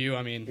preview.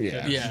 I mean,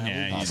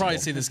 we'll probably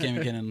see this game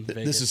again in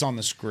Vegas. This is on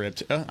the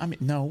script.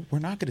 No, we're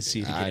not going to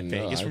see it again in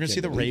Vegas. We're going to see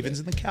the Ravens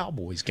and the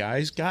Cowboys,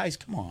 guys. Guys,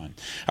 come on.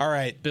 All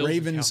right, Bills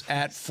Ravens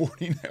at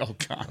 49ers. Oh,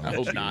 God, I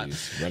hope not.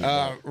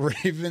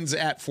 Ravens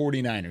at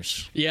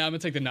 49ers. Yeah, I'm going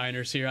to take the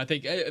Niners here. I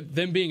think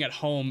them being at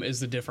home is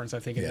the difference, I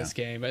think, in this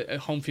game.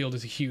 Home field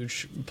is a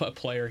huge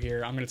player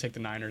here. I'm going to take the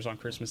Niners on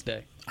Christmas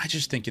Day. I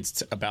just think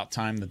it's about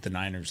time that the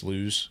Niners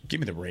lose. Give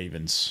me the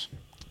Ravens.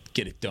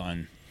 Get it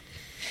done.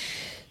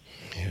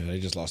 Yeah, they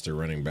just lost their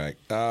running back.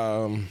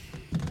 I'm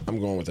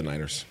going with the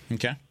Niners.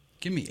 Okay.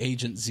 Give me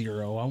Agent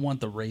Zero. I want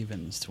the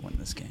Ravens to win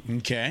this game.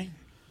 Okay.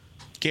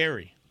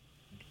 Gary.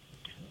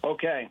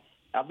 Okay.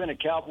 I've been a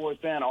Cowboy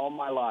fan all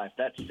my life.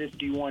 That's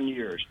 51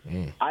 years.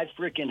 I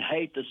freaking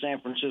hate the San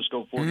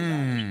Francisco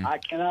 49ers. I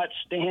cannot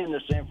stand the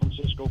San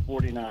Francisco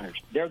 49ers.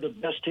 They're the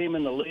best team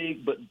in the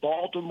league, but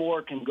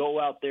Baltimore can go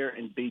out there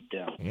and beat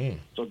them.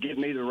 So give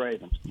me the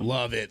Ravens.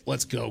 Love it.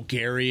 Let's go,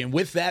 Gary. And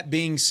with that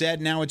being said,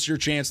 now it's your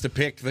chance to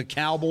pick the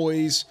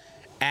Cowboys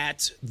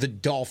at the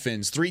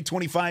Dolphins.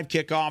 3:25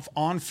 kickoff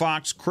on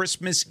Fox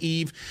Christmas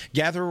Eve.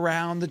 Gather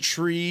around the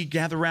tree,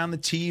 gather around the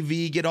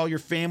TV, get all your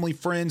family,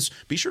 friends.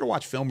 Be sure to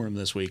watch Film Room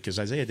this week because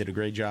Isaiah did a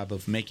great job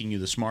of making you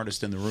the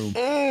smartest in the room.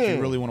 If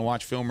you really want to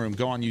watch Film Room,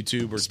 go on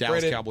YouTube or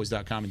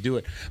DallasCowboys.com and do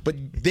it. But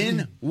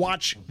then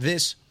watch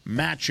this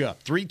matchup.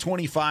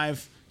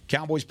 3:25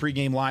 Cowboys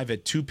pregame live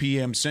at 2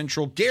 p.m.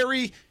 Central.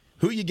 Gary,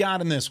 who you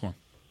got in this one?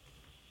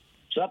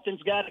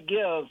 Something's got to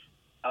give.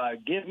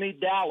 Give me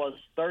Dallas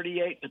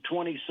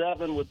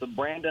 38-27 with the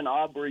Brandon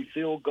Aubrey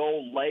field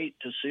goal late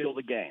to seal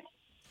the game.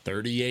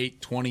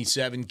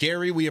 38-27.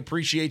 Gary, we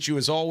appreciate you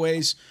as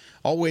always.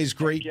 Always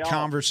great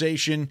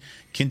conversation.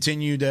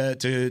 Continue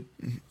to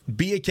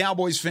be a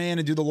Cowboys fan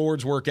and do the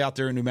Lord's work out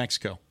there in New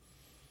Mexico.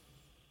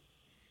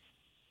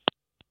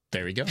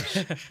 There he goes.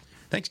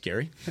 Thanks,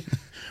 Gary.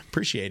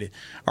 Appreciate it.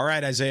 All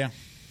right, Isaiah.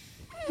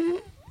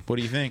 What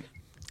do you think?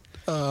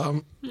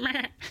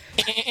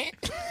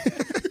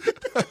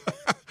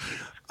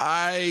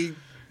 I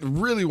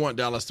really want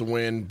Dallas to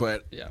win,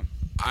 but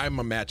I'm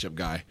a matchup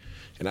guy,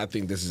 and I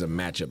think this is a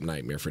matchup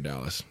nightmare for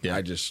Dallas.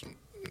 Yeah.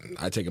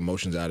 I take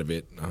emotions out of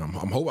it. I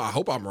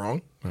hope I'm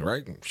wrong. All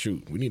right,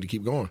 shoot, we need to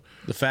keep going.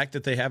 The fact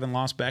that they haven't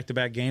lost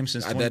back-to-back games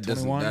since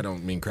 2021? That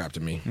don't mean crap to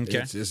me. Okay.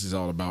 This is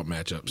all about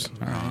matchups.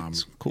 All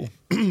right, cool.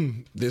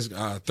 This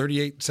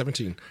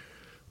 38-17.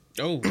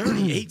 Oh,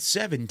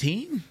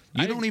 38-17?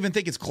 You don't even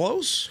think it's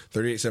close?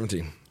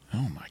 38-17.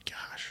 Oh, my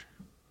gosh.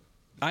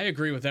 I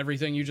agree with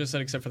everything you just said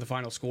except for the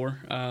final score.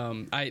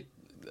 The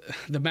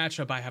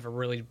matchup I have a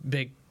really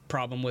big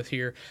problem with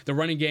here. The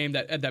running game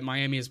that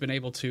Miami has been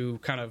able to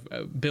kind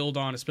of build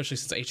on, especially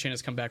since Achane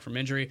has come back from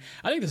injury.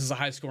 I think this is a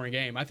high-scoring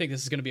game. I think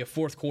this is going to be a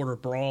fourth-quarter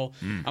brawl.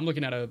 I'm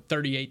looking at a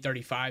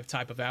 38-35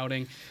 type of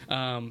outing.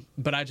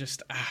 But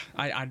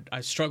I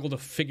struggle to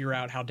figure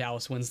out how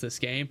Dallas wins this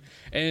game.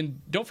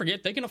 And don't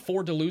forget, they can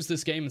afford to lose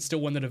this game and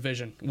still win the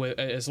division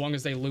as long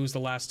as they lose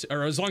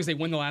as long as they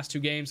win the last 2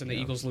 games and the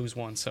Eagles lose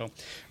 1. So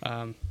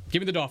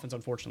give me the Dolphins,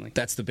 unfortunately.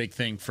 That's the big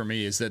thing for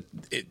me, is that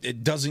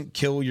it doesn't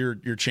kill your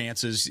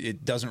chances.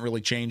 It doesn't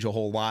really change a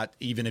whole lot,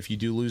 even if you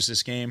do lose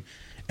this game.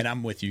 And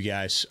I'm with you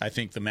guys. I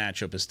think the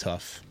matchup is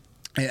tough.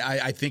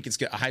 I think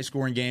it's a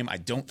high-scoring game. I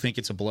don't think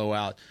it's a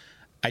blowout.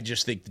 I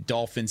just think the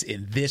Dolphins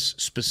in this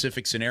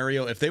specific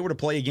scenario, if they were to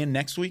play again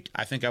next week,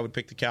 I think I would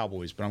pick the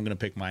Cowboys, but I'm going to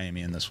pick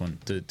Miami in this one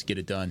to get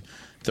it done.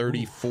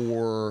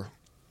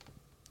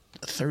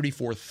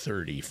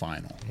 34-30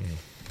 final.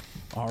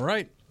 All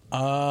right.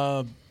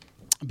 I've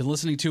been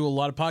listening to a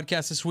lot of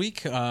podcasts this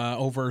week,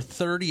 over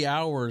 30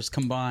 hours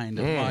combined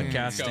of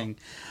podcasting.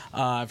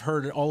 I've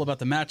heard all about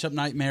the matchup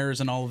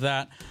nightmares and all of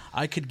that.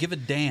 I could give a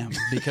damn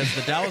because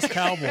the Dallas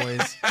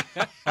Cowboys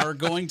are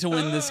going to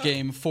win this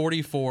game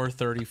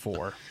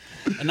 44-34.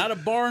 And not a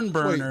barn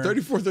burner. Wait,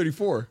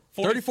 34-34.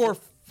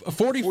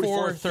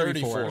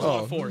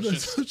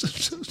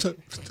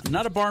 44-34.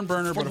 Not a barn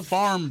burner, but a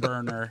farm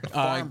burner.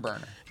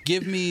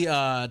 Give me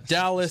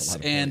Dallas,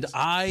 and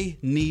I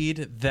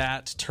need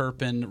that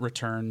Turpin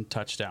return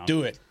touchdown.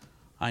 Do it.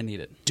 I need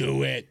it.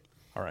 Do it.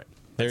 All right.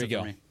 There you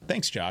go.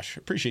 Thanks, Josh.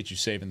 Appreciate you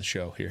saving the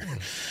show here.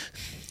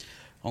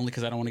 Only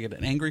because I don't want to get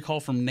an angry call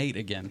from Nate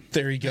again.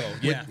 There you go.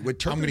 Yeah. Would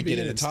Turpin I'm going to get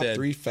be it in the top instead.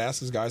 3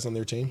 fastest guys on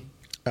their team?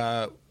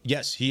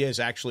 Yes, he is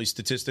actually.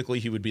 Statistically,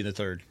 he would be the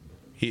third.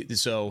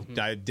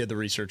 I did the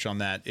research on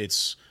that.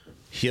 It's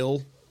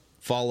Hill,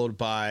 followed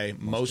by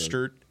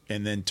Mostert,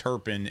 and then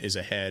Turpin is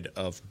ahead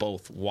of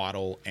both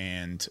Waddle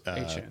and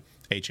Achane.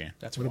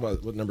 That's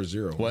what number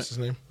 0? What's his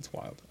name? It's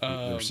wild.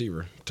 The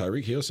receiver.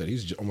 Tyreek Hill said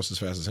he's almost as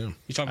fast as him.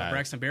 You talking about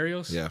Braxton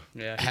Berrios? Yeah.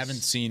 I haven't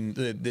seen.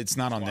 It's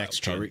not on next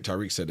gen.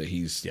 Tyreek said that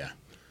he's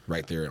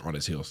right there on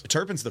his heels.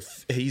 Turpin's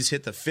he's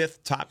hit the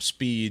 5th top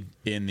speed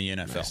in the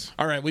NFL. Nice.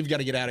 All right, we've got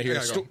to get out of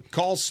here.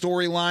 Call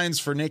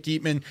storylines for Nick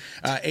Eatman,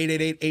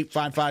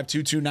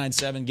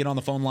 888-855-2297. Get on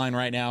the phone line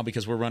right now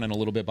because we're running a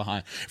little bit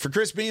behind. For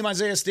Chris Beam,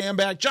 Isaiah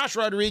Stanback, Josh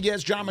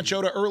Rodriguez, John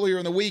Machota earlier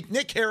in the week,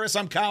 Nick Harris,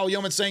 I'm Kyle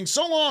Yeoman saying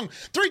so long.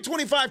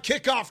 3:25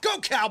 kickoff. Go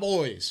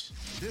Cowboys!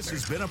 This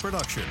has been a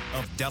production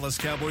of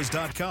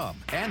DallasCowboys.com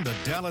and the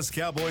Dallas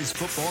Cowboys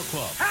Football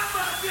Club. How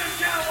about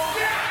this,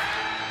 Cowboys?